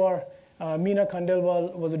study tour. Meena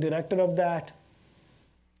Khandelwal was the director of that.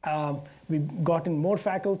 We've gotten more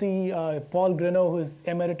faculty. Paul Greneau, who is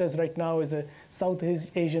emeritus right now, is a South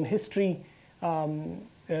Asian history,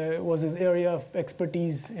 was his area of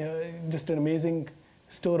expertise, just an amazing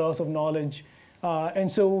storehouse of knowledge.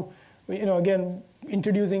 And so, again,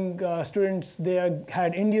 introducing students, they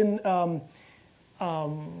had Indian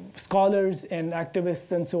scholars and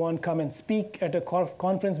activists and so on come and speak at a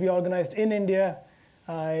conference we organized in India.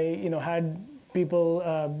 I had people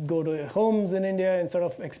go to homes in India and sort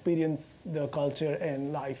of experience the culture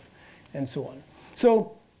and life and so on.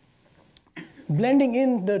 So blending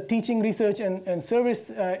in the teaching, research, and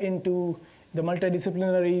service into the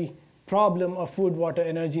multidisciplinary problem of food, water,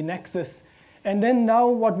 energy nexus. And then now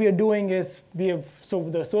what we are doing is so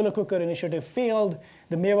the solar cooker initiative failed.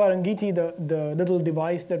 The Meva Rangiti, the little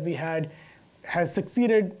device that we had, has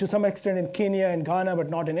succeeded to some extent in Kenya and Ghana, but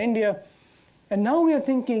not in India. And now we are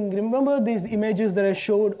thinking, remember these images that I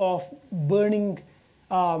showed of burning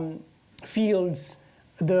fields,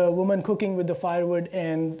 the woman cooking with the firewood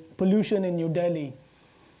and pollution in New Delhi?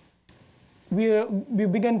 We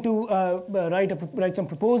began to write some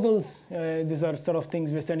proposals. These are sort of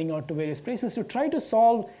things we're sending out to various places to try to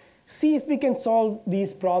see if we can solve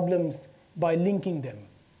these problems by linking them.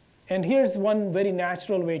 And here's one very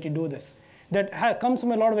natural way to do this that comes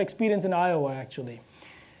from a lot of experience in Iowa, actually.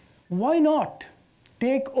 Why not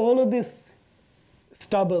take all of this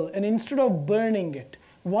stubble and instead of burning it,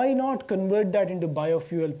 why not convert that into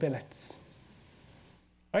biofuel pellets?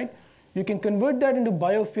 Right? You can convert that into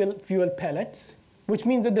biofuel pellets, which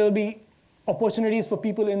means that there will be opportunities for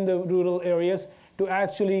people in the rural areas to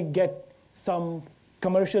actually get some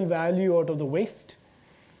commercial value out of the waste.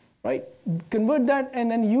 Right? Convert that and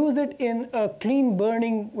then use it in a clean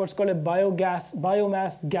burning, what's called a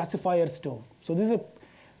biomass gasifier stove. So this is a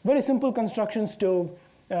very simple construction stove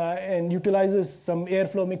and utilizes some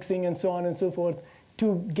airflow mixing and so on and so forth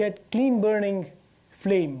to get clean burning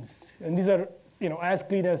flames. And these are as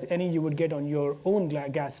clean as any you would get on your own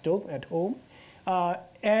gas stove at home.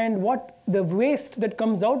 And what the waste that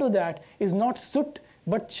comes out of that is not soot,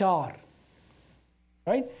 but char.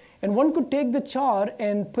 Right? And one could take the char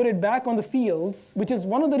and put it back on the fields, which is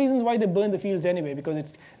one of the reasons why they burn the fields anyway,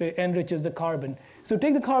 because it enriches the carbon. So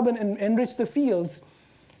take the carbon and enrich the fields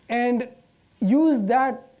and use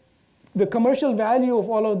that the commercial value of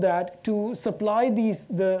all of that to supply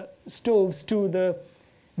the stoves to the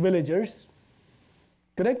villagers,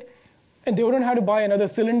 correct? And they wouldn't have to buy another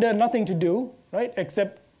cylinder, nothing to do, right?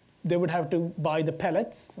 Except they would have to buy the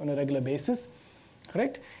pellets on a regular basis,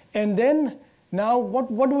 correct? And then now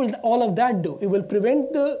what will all of that do? It will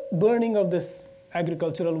prevent the burning of this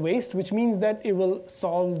agricultural waste, which means that it will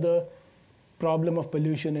solve the problem of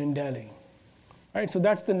pollution in Delhi, right? So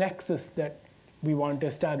that's the nexus that we want to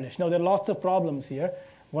establish. Now, there are lots of problems here.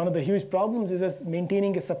 One of the huge problems is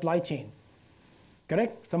maintaining a supply chain,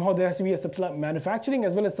 correct? Somehow there has to be a manufacturing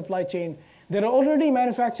as well as supply chain. There are already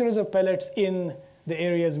manufacturers of pellets in the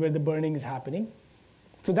areas where the burning is happening.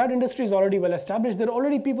 So that industry is already well established. There are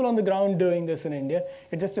already people on the ground doing this in India.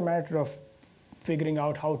 It's just a matter of figuring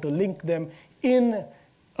out how to link them in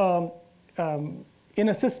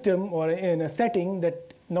a system or in a setting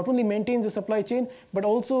that not only maintains the supply chain, but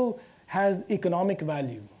also has economic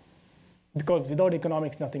value, because without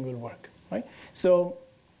economics, nothing will work, right? So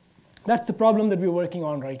that's the problem that we're working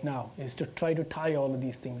on right now, is to try to tie all of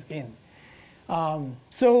these things in.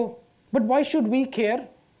 But why should we care?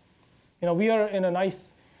 You know, we are in a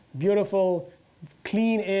nice, beautiful,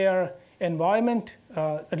 clean air environment,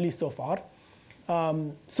 at least so far.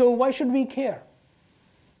 So why should we care,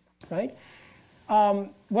 right?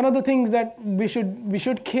 One of the things that we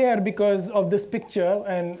should care because of this picture,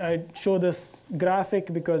 and I show this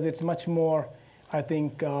graphic because it's much more, I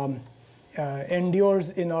think,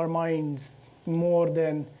 endures in our minds more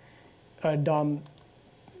than a dumb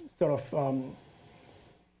sort of.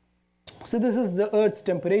 So this is the Earth's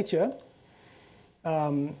temperature.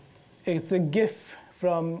 It's a GIF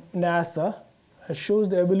from NASA. It shows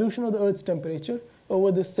the evolution of the Earth's temperature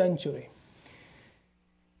over this century.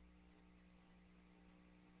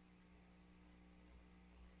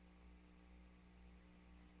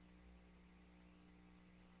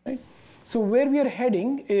 So where we are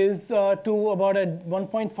heading is to about a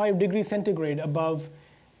 1.5 degrees centigrade above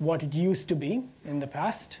what it used to be in the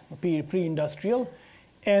past, pre-industrial.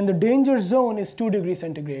 And the danger zone is 2 degrees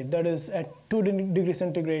centigrade. That is, at 2 degrees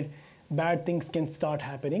centigrade, bad things can start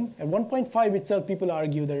happening. At 1.5 itself, people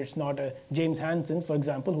argue that it's not a James Hansen, for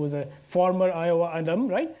example, who was a former Iowa alum,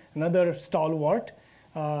 right? Another stalwart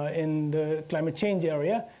in the climate change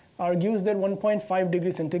area, argues that 1.5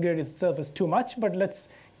 degrees centigrade itself is too much, but let's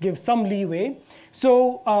give some leeway.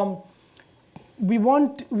 So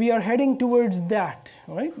we are heading towards that,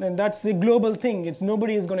 right? And that's a global thing.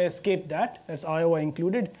 Nobody is going to escape that. That's Iowa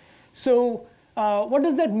included. So what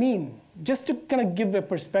does that mean? Just to kind of give a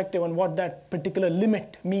perspective on what that particular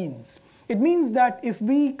limit means. It means that if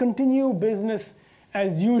we continue business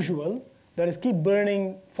as usual, that is, keep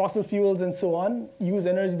burning fossil fuels and so on, use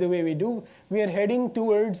energy the way we do, we are heading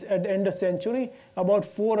towards, at the end of century, about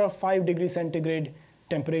 4 or 5 degrees centigrade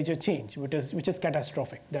temperature change, which is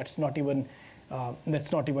catastrophic. Let's not even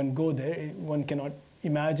go there. One cannot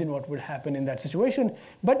imagine what would happen in that situation.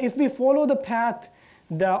 But if we follow the path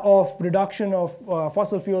of reduction of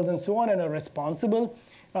fossil fuels and so on and are responsible,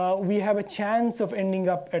 we have a chance of ending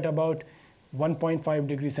up at about 1.5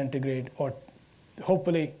 degrees centigrade, or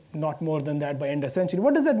hopefully not more than that by end of century.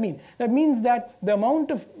 What does that mean? That means that the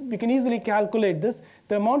amount of, we can easily calculate this,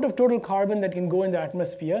 the amount of total carbon that can go in the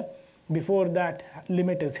atmosphere before that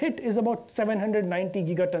limit is hit is about 790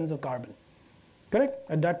 gigatons of carbon. Correct?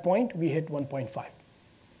 At that point, we hit 1.5.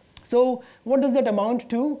 So what does that amount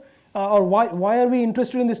to? Or why are we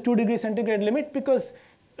interested in this 2 degrees centigrade limit? Because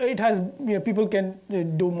it has, people can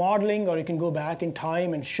do modeling, or you can go back in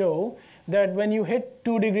time and show that when you hit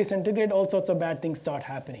 2 degrees centigrade, all sorts of bad things start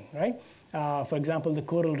happening, right? For example, the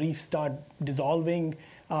coral reefs start dissolving.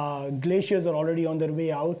 Glaciers are already on their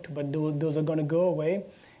way out, but those are going to go away.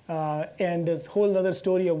 And there's a whole other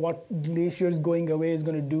story of what glaciers going away is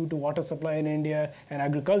going to do to water supply in India and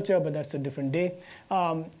agriculture, but that's a different day.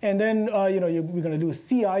 And then we're going to lose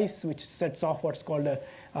sea ice, which sets off what's called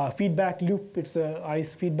a feedback loop. It's an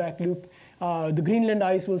ice feedback loop. The Greenland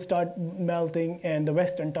ice will start melting, and the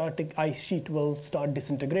West Antarctic ice sheet will start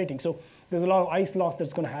disintegrating. So there's a lot of ice loss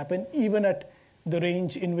that's going to happen, even at the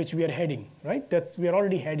range in which we are heading, right? We are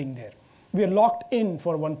already heading there. We are locked in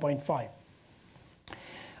for 1.5.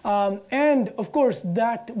 And of course,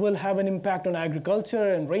 that will have an impact on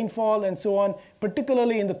agriculture and rainfall and so on,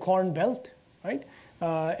 particularly in the Corn Belt, right?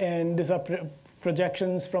 And these are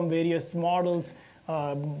projections from various models.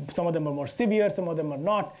 Some of them are more severe, some of them are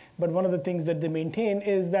not. But one of the things that they maintain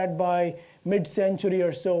is that by mid-century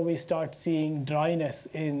or so, we start seeing dryness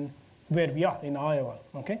in where we are in Iowa.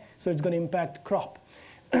 Okay, so it's going to impact crop.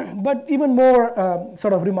 But even more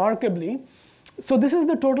sort of remarkably, so this is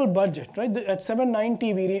the total budget, right? At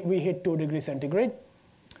 790, we hit 2 degrees centigrade.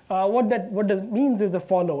 what this means is the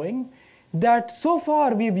following, that so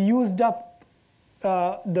far we've used up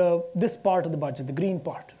this part of the budget, the green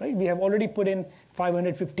part, right? We have already put in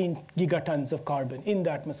 515 gigatons of carbon in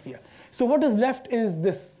the atmosphere. So what is left is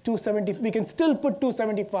this 270. We can still put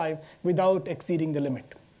 275 without exceeding the limit.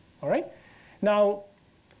 All right? Now,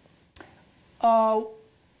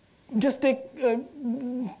 just take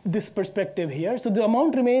this perspective here. So the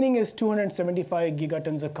amount remaining is 275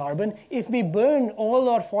 gigatons of carbon. If we burn all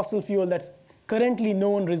our fossil fuel that's currently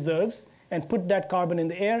known reserves and put that carbon in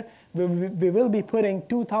the air, we will be putting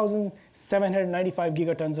 2,795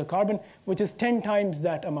 gigatons of carbon, which is 10 times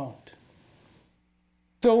that amount.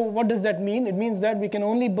 So what does that mean? It means that we can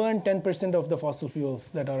only burn 10% of the fossil fuels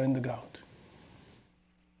that are in the ground.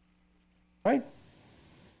 Right?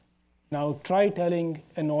 Now try telling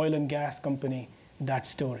an oil and gas company that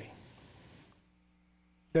story,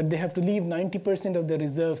 that they have to leave 90% of their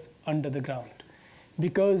reserves under the ground,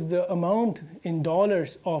 because the amount in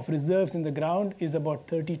dollars of reserves in the ground is about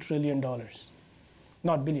 $30 trillion.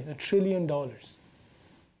 Not billion, $1 trillion.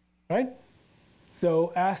 Right?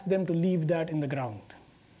 So ask them to leave that in the ground.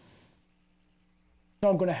 It's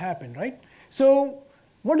not going to happen, right? So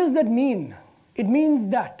what does that mean? It means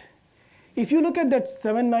that if you look at that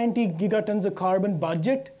 790 gigatons of carbon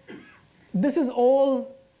budget, this is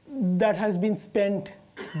all that has been spent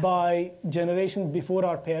by generations before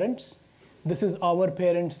our parents. This is our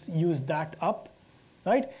parents used that up,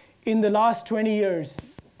 right? In the last 20 years,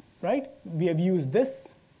 right, we have used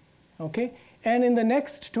this, okay? And in the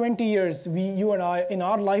next 20 years, you and I, in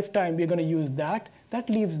our lifetime, we're going to use that. That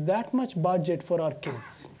leaves that much budget for our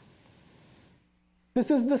kids.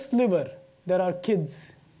 This is the sliver that our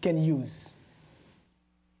kids can use.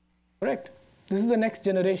 Correct? This is the next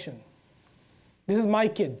generation. This is my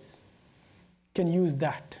kids can use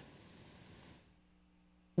that.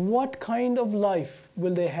 What kind of life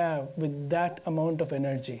will they have with that amount of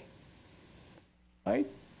energy? Right?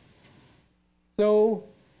 So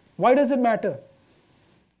why does it matter?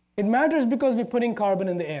 It matters because we're putting carbon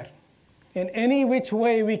in the air. In any which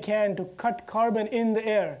way we can to cut carbon in the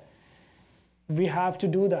air, we have to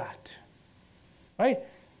do that. Right?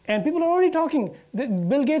 And people are already talking.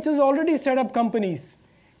 Bill Gates has already set up companies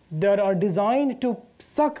that are designed to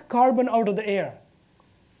suck carbon out of the air.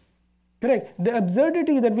 Correct. The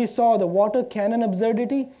absurdity that we saw, the water cannon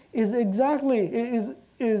absurdity, is a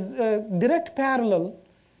direct parallel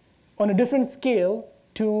on a different scale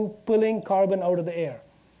to pulling carbon out of the air.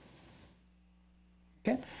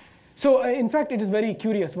 Okay. So in fact, it is very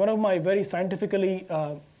curious. One of my very scientifically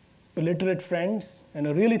literate friends and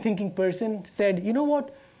a really thinking person said, you know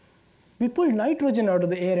what? We pulled nitrogen out of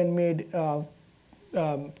the air and made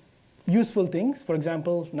useful things. For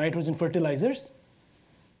example, nitrogen fertilizers.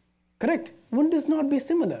 Correct? Wouldn't this not be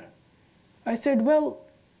similar? I said, well,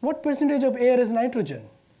 what percentage of air is nitrogen?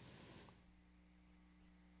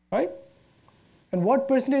 Right? And what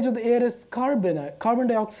percentage of the air is carbon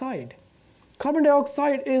dioxide? Carbon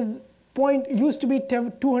dioxide used to be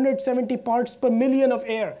 270 parts per million of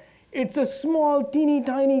air. It's a small, teeny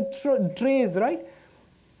tiny trace, right?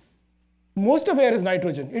 Most of air is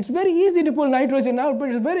nitrogen. It's very easy to pull nitrogen out, but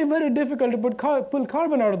it's very, very difficult to pull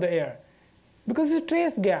carbon out of the air because it's a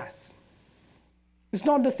trace gas. It's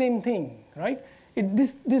not the same thing, right?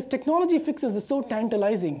 This technology fixes are so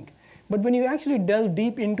tantalizing, but when you actually delve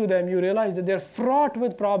deep into them, you realize that they're fraught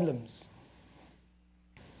with problems.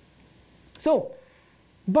 So,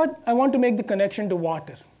 but I want to make the connection to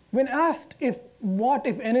water. When asked what,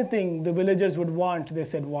 if anything, the villagers would want, they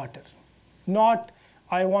said water. Not,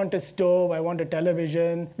 I want a stove, I want a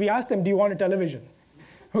television. We asked them, do you want a television?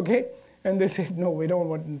 Okay? And they said, no, we don't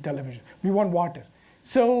want a television. We want water.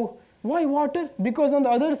 So why water? Because on the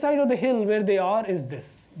other side of the hill where they are is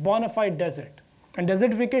this, bona fide desert. And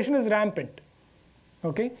desertification is rampant.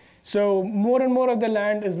 Okay? So more and more of the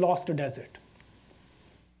land is lost to desert.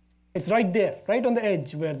 It's right there, right on the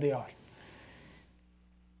edge where they are.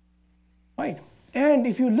 Right? And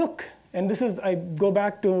if you look, and this is, I go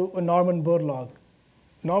back to Norman Borlaug.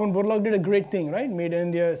 Norman Borlaug did a great thing, right? Made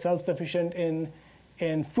India self-sufficient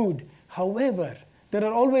in food. However, there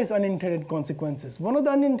are always unintended consequences. One of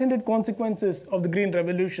the unintended consequences of the Green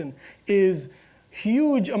Revolution is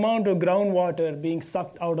huge amount of groundwater being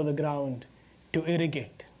sucked out of the ground to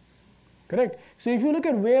irrigate. Correct? So if you look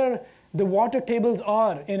at where the water tables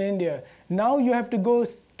are in India, now you have to go a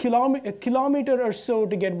kilometer or so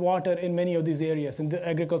to get water in many of these areas in the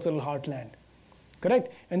agricultural heartland.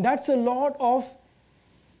 Correct? And that's a lot of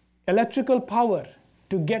electrical power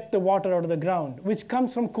to get the water out of the ground, which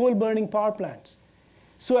comes from coal-burning power plants.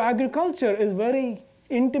 So agriculture is very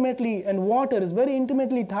intimately, and water is very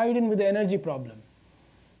intimately tied in with the energy problem.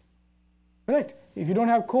 Right? If you don't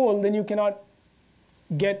have coal, then you cannot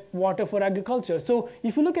get water for agriculture. So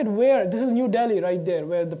if you look at where, this is New Delhi right there,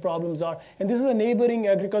 where the problems are. And this is the neighboring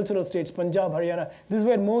agricultural states, Punjab, Haryana. This is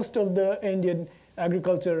where most of the Indian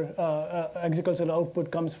agricultural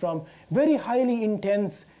output comes from. Very highly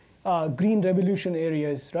intense green revolution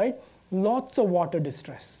areas, right? Lots of water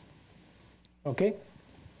distress, okay?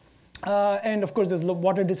 And of course, there's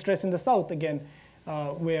water distress in the south again,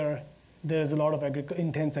 where there's a lot of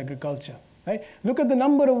intense agriculture, right? Look at the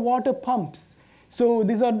number of water pumps. So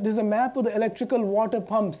this is a map of the electrical water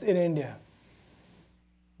pumps in India.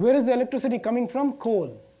 Where is the electricity coming from?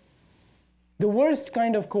 Coal. The worst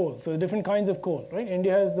kind of coal. So different kinds of coal, right?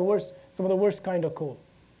 India has some of the worst kind of coal,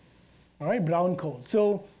 all right? Brown coal.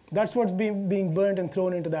 So that's what's being burned and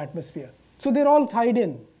thrown into the atmosphere. So they're all tied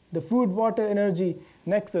in. The food, water, energy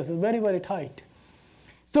nexus is very, very tight.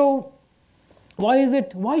 So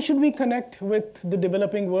why should we connect with the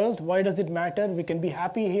developing world? Why does it matter? We can be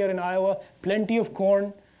happy here in Iowa, plenty of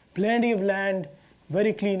corn, plenty of land,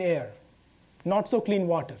 very clean air, not so clean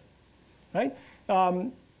water, right?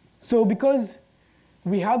 So because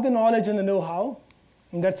we have the knowledge and the know-how,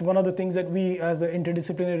 and that's one of the things that we as an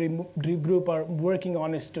interdisciplinary group are working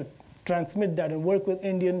on, is to transmit that and work with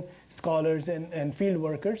Indian scholars and field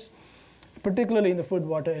workers, particularly in the food,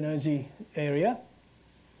 water, energy area.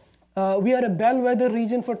 We are a bellwether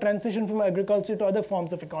region for transition from agriculture to other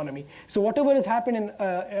forms of economy. So whatever has happened in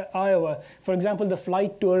Iowa, for example, the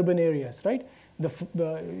flight to urban areas, right?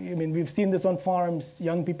 I mean, we've seen this on farms,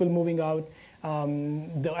 young people moving out.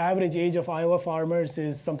 The average age of Iowa farmers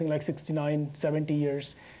is something like 69, 70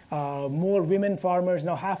 years. More women farmers.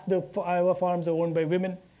 Now half the Iowa farms are owned by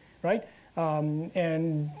women, right?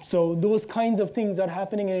 And so those kinds of things are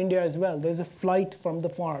happening in India as well. There's a flight from the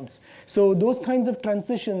farms. So those kinds of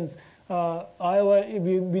transitions, Iowa,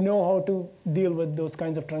 we know how to deal with those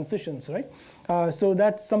kinds of transitions, right? So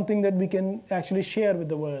that's something that we can actually share with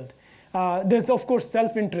the world. There's, of course,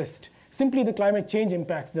 self-interest. Simply the climate change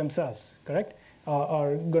impacts themselves, correct,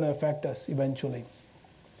 are going to affect us eventually.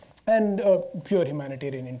 And pure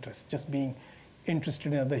humanitarian interest, just being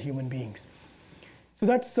interested in other human beings. So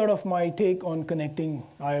that's sort of my take on connecting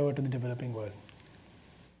Iowa to the developing world.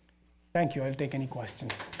 Thank you. I'll take any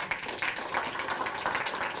questions.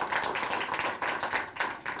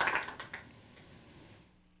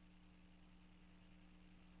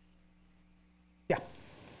 Yeah.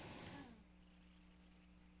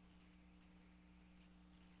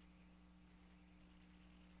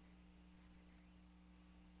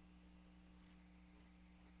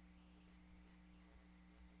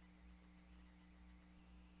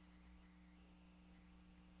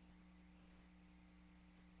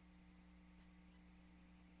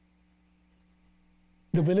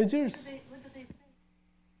 The villagers? What do they say?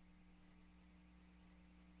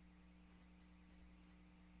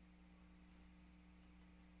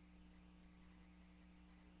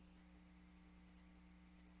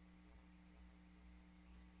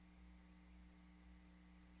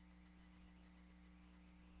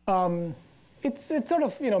 It's sort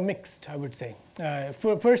of mixed, I would say.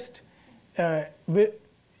 First,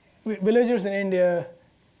 villagers in India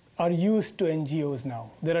are used to NGOs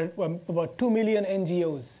now. There are about 2 million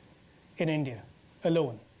NGOs in India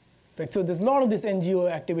alone. Right? So there's a lot of this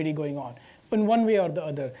NGO activity going on in one way or the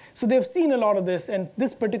other. So they've seen a lot of this, and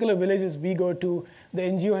this particular villages we go to, the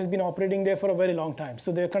NGO has been operating there for a very long time.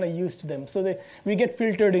 So they're kind of used to them. So we get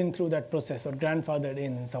filtered in through that process, or grandfathered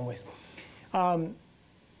in some ways.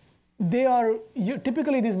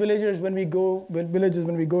 Typically these villages, when we go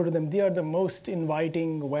to them, they are the most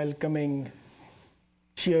inviting, welcoming,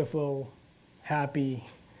 cheerful, happy,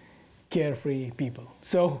 carefree people.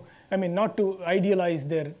 So, I mean, not to idealize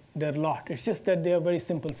their lot. It's just that they are very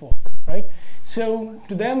simple folk, right? So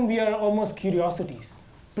to them, we are almost curiosities.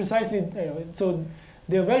 Precisely, so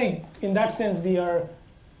they're very, in that sense, we are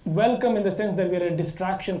welcome in the sense that we are a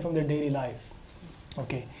distraction from their daily life.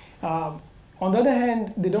 Okay. On the other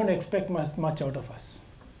hand, they don't expect much out of us,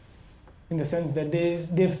 in the sense that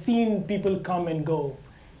they've seen people come and go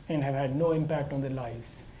and have had no impact on their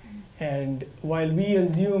lives. And while we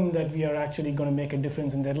assume that we are actually going to make a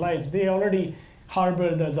difference in their lives, they already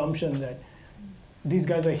harbor the assumption that these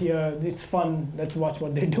guys are here, it's fun, let's watch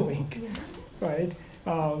what they're doing, right?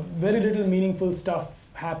 Very little meaningful stuff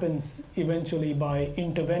happens eventually by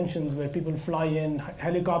interventions where people fly in,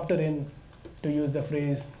 helicopter in, to use the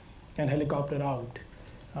phrase, and helicopter out.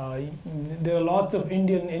 There are lots of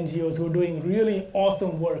Indian NGOs who are doing really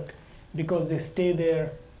awesome work because they stay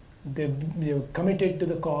there, they're committed to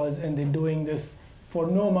the cause, and they're doing this for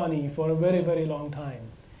no money for a very, very long time.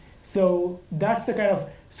 So that's the kind of,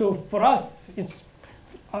 so for us,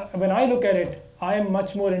 when I look at it, I am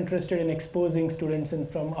much more interested in exposing students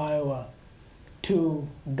from Iowa to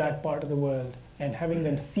that part of the world and having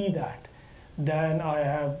them see that than I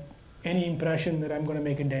have any impression that I'm going to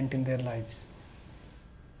make a dent in their lives.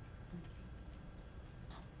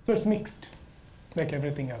 So it's mixed, like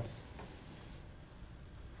everything else.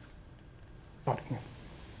 What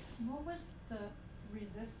was the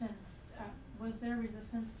resistance? Was there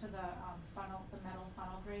resistance to the metal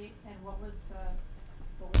funnel grate, and what was it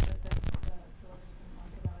that the villagers didn't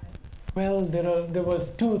like about it? Well, there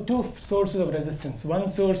was two sources of resistance. One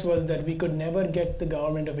source was that we could never get the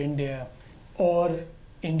government of India or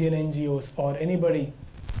Indian NGOs or anybody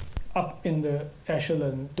up in the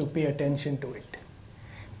echelon to pay attention to it,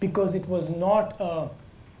 because it was not a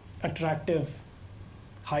attractive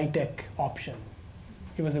high-tech option.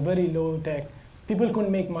 It was a very low-tech. People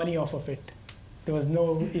couldn't make money off of it. There was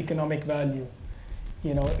no economic value.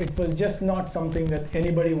 You know, it was just not something that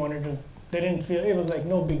anybody wanted to. They didn't feel it was like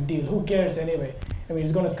no big deal. Who cares anyway? I mean,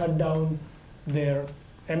 it's going to cut down their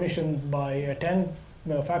emissions by a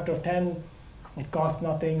factor of 10. It costs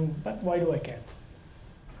nothing, but why do I care?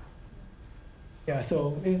 Yeah,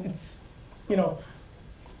 so it's, you know,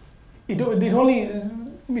 it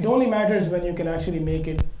only matters when you can actually make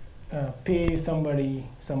it pay somebody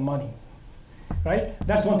some money, right?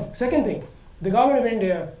 That's one thing. Second thing, the government of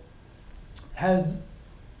India has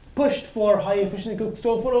pushed for high efficiency cook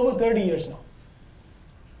stove for over 30 years now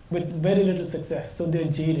with very little success, so they're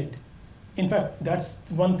jaded. In fact, that's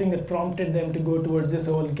one thing that prompted them to go towards this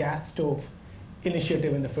whole gas stove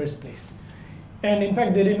initiative in the first place. And in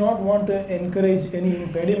fact, they did not want to encourage any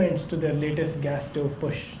impediments to their latest gas stove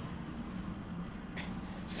push.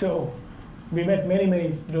 So we met many, many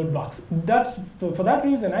roadblocks. That's for that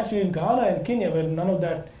reason, actually, in Ghana and Kenya, where none of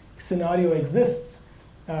that scenario exists,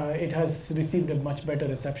 it has received a much better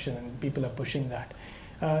reception, and people are pushing that.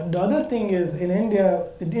 The other thing is, in India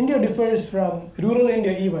differs from, rural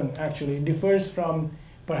India even actually, differs from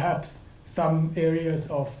perhaps some areas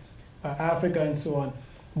of Africa and so on,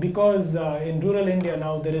 because in rural India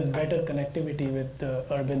now there is better connectivity with the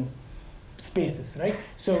urban spaces, right?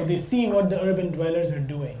 So they see what the urban dwellers are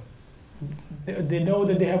doing. They know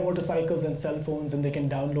that they have motorcycles and cell phones and they can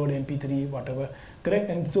download MP3, whatever, correct?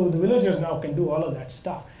 And so the villagers now can do all of that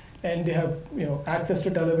stuff. And they have, you know, access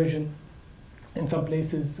to television in some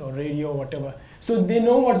places, or radio, whatever. So they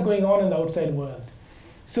know what's going on in the outside world.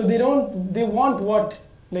 So they want what,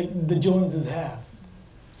 like, the Joneses have.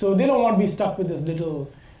 So they don't want to be stuck with this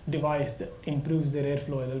little device that improves their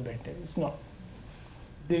airflow a little bit. It's not.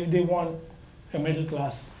 They want a middle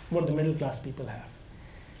class, what the middle class people have.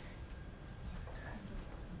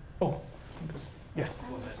 Oh, yes.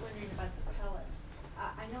 I was just wondering about the pellets.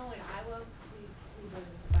 I know in Iowa we live in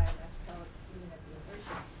the biomass pellet even at the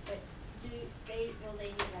university, but will they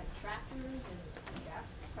need like tractors and gas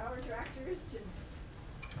power tractors to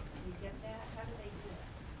get that? How do they do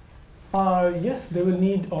that? Yes, they will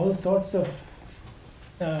need all sorts of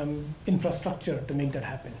infrastructure to make that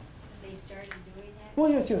happen. Have they started doing that? Oh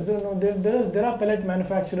yes, there are pellet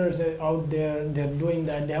manufacturers out there. They're doing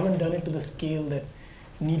that. They haven't done it to the scale that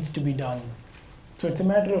needs to be done. So it's a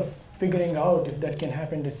matter of figuring out if that can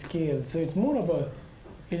happen to scale. So it's more of a,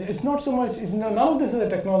 it's not so much, none of this is a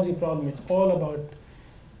technology problem. It's all about,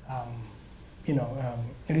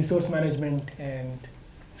 resource management and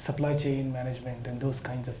supply chain management and those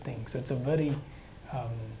kinds of things. So it's a very,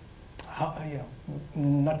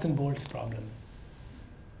 nuts and bolts problem.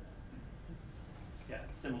 Yeah,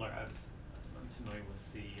 it's similar. I'm familiar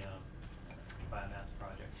with the biomass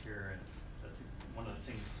project here, and that's one of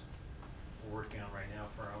the things we're working on right now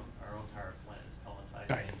for our own power plant is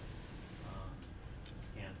pelletizing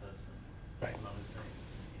Scanthus and some other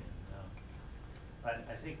things. And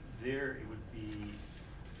I think there it would be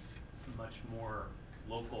much more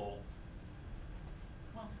local.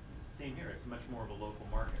 Well, same here. It's much more of a local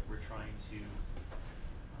market. We're trying to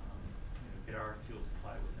get our fuel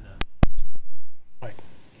supply within a right.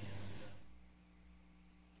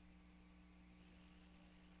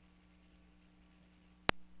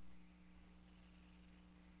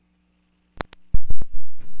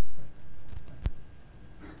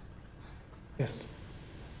 Yes.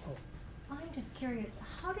 Oh. I'm just curious.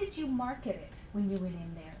 How did you market it when you went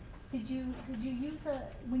in there? Did you use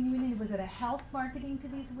when you went in? Was it a health marketing to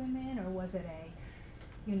these women, or was it a,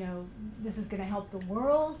 this is going to help the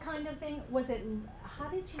world kind of thing? Was it? How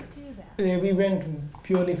did you do that? We went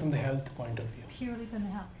purely from the health point of view. Purely from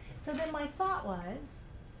the health. So then my thought was,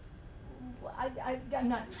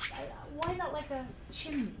 why not like a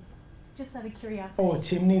chimney? Just out of curiosity. Oh,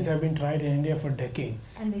 chimneys have been tried in India for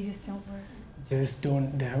decades. And they just don't work?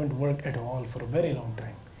 they haven't worked at all for a very long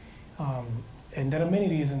time. And there are many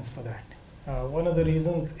reasons for that. One of the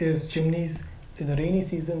reasons is chimneys. In the rainy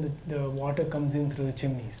season, the water comes in through the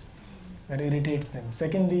chimneys. That irritates them.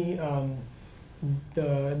 Secondly,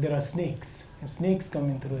 there are snakes, and snakes come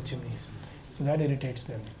in through the chimneys. So that irritates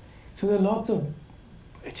them. So there are lots of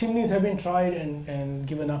chimneys have been tried and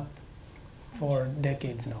given up for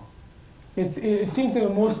decades now. It seems like the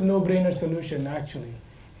most no-brainer solution actually,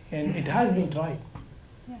 and it has been tried.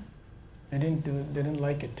 Yeah. They didn't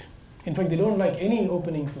like it. In fact, they don't like any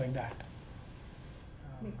openings like that.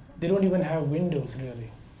 They don't even have windows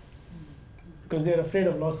really, because they're afraid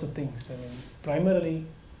of lots of things. I mean, primarily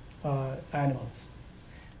animals.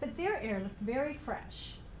 But their air looked very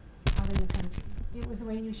fresh out in the country. It was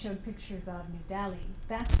when you showed pictures of New Delhi.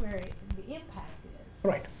 That's where the impact is.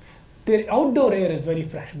 Right. Their outdoor air is very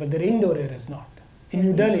fresh, but their indoor air is not. In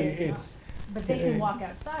New Delhi, it's... But they can walk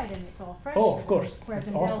outside and it's all fresh. Oh, of course. Whereas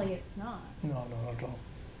It's in awesome. Delhi, it's not. No, not at all.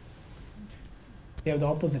 They have the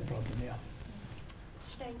opposite problem, yeah.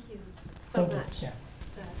 Thank you so Thank you. much, Yeah.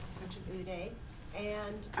 Dr. Uday.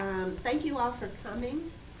 And thank you all for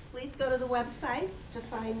coming. Please go to the website to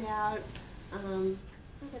find out who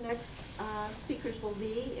the next speakers will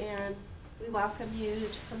be, and we welcome you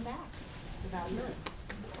to come back in about a month.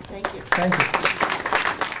 Thank you. Thank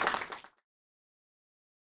you.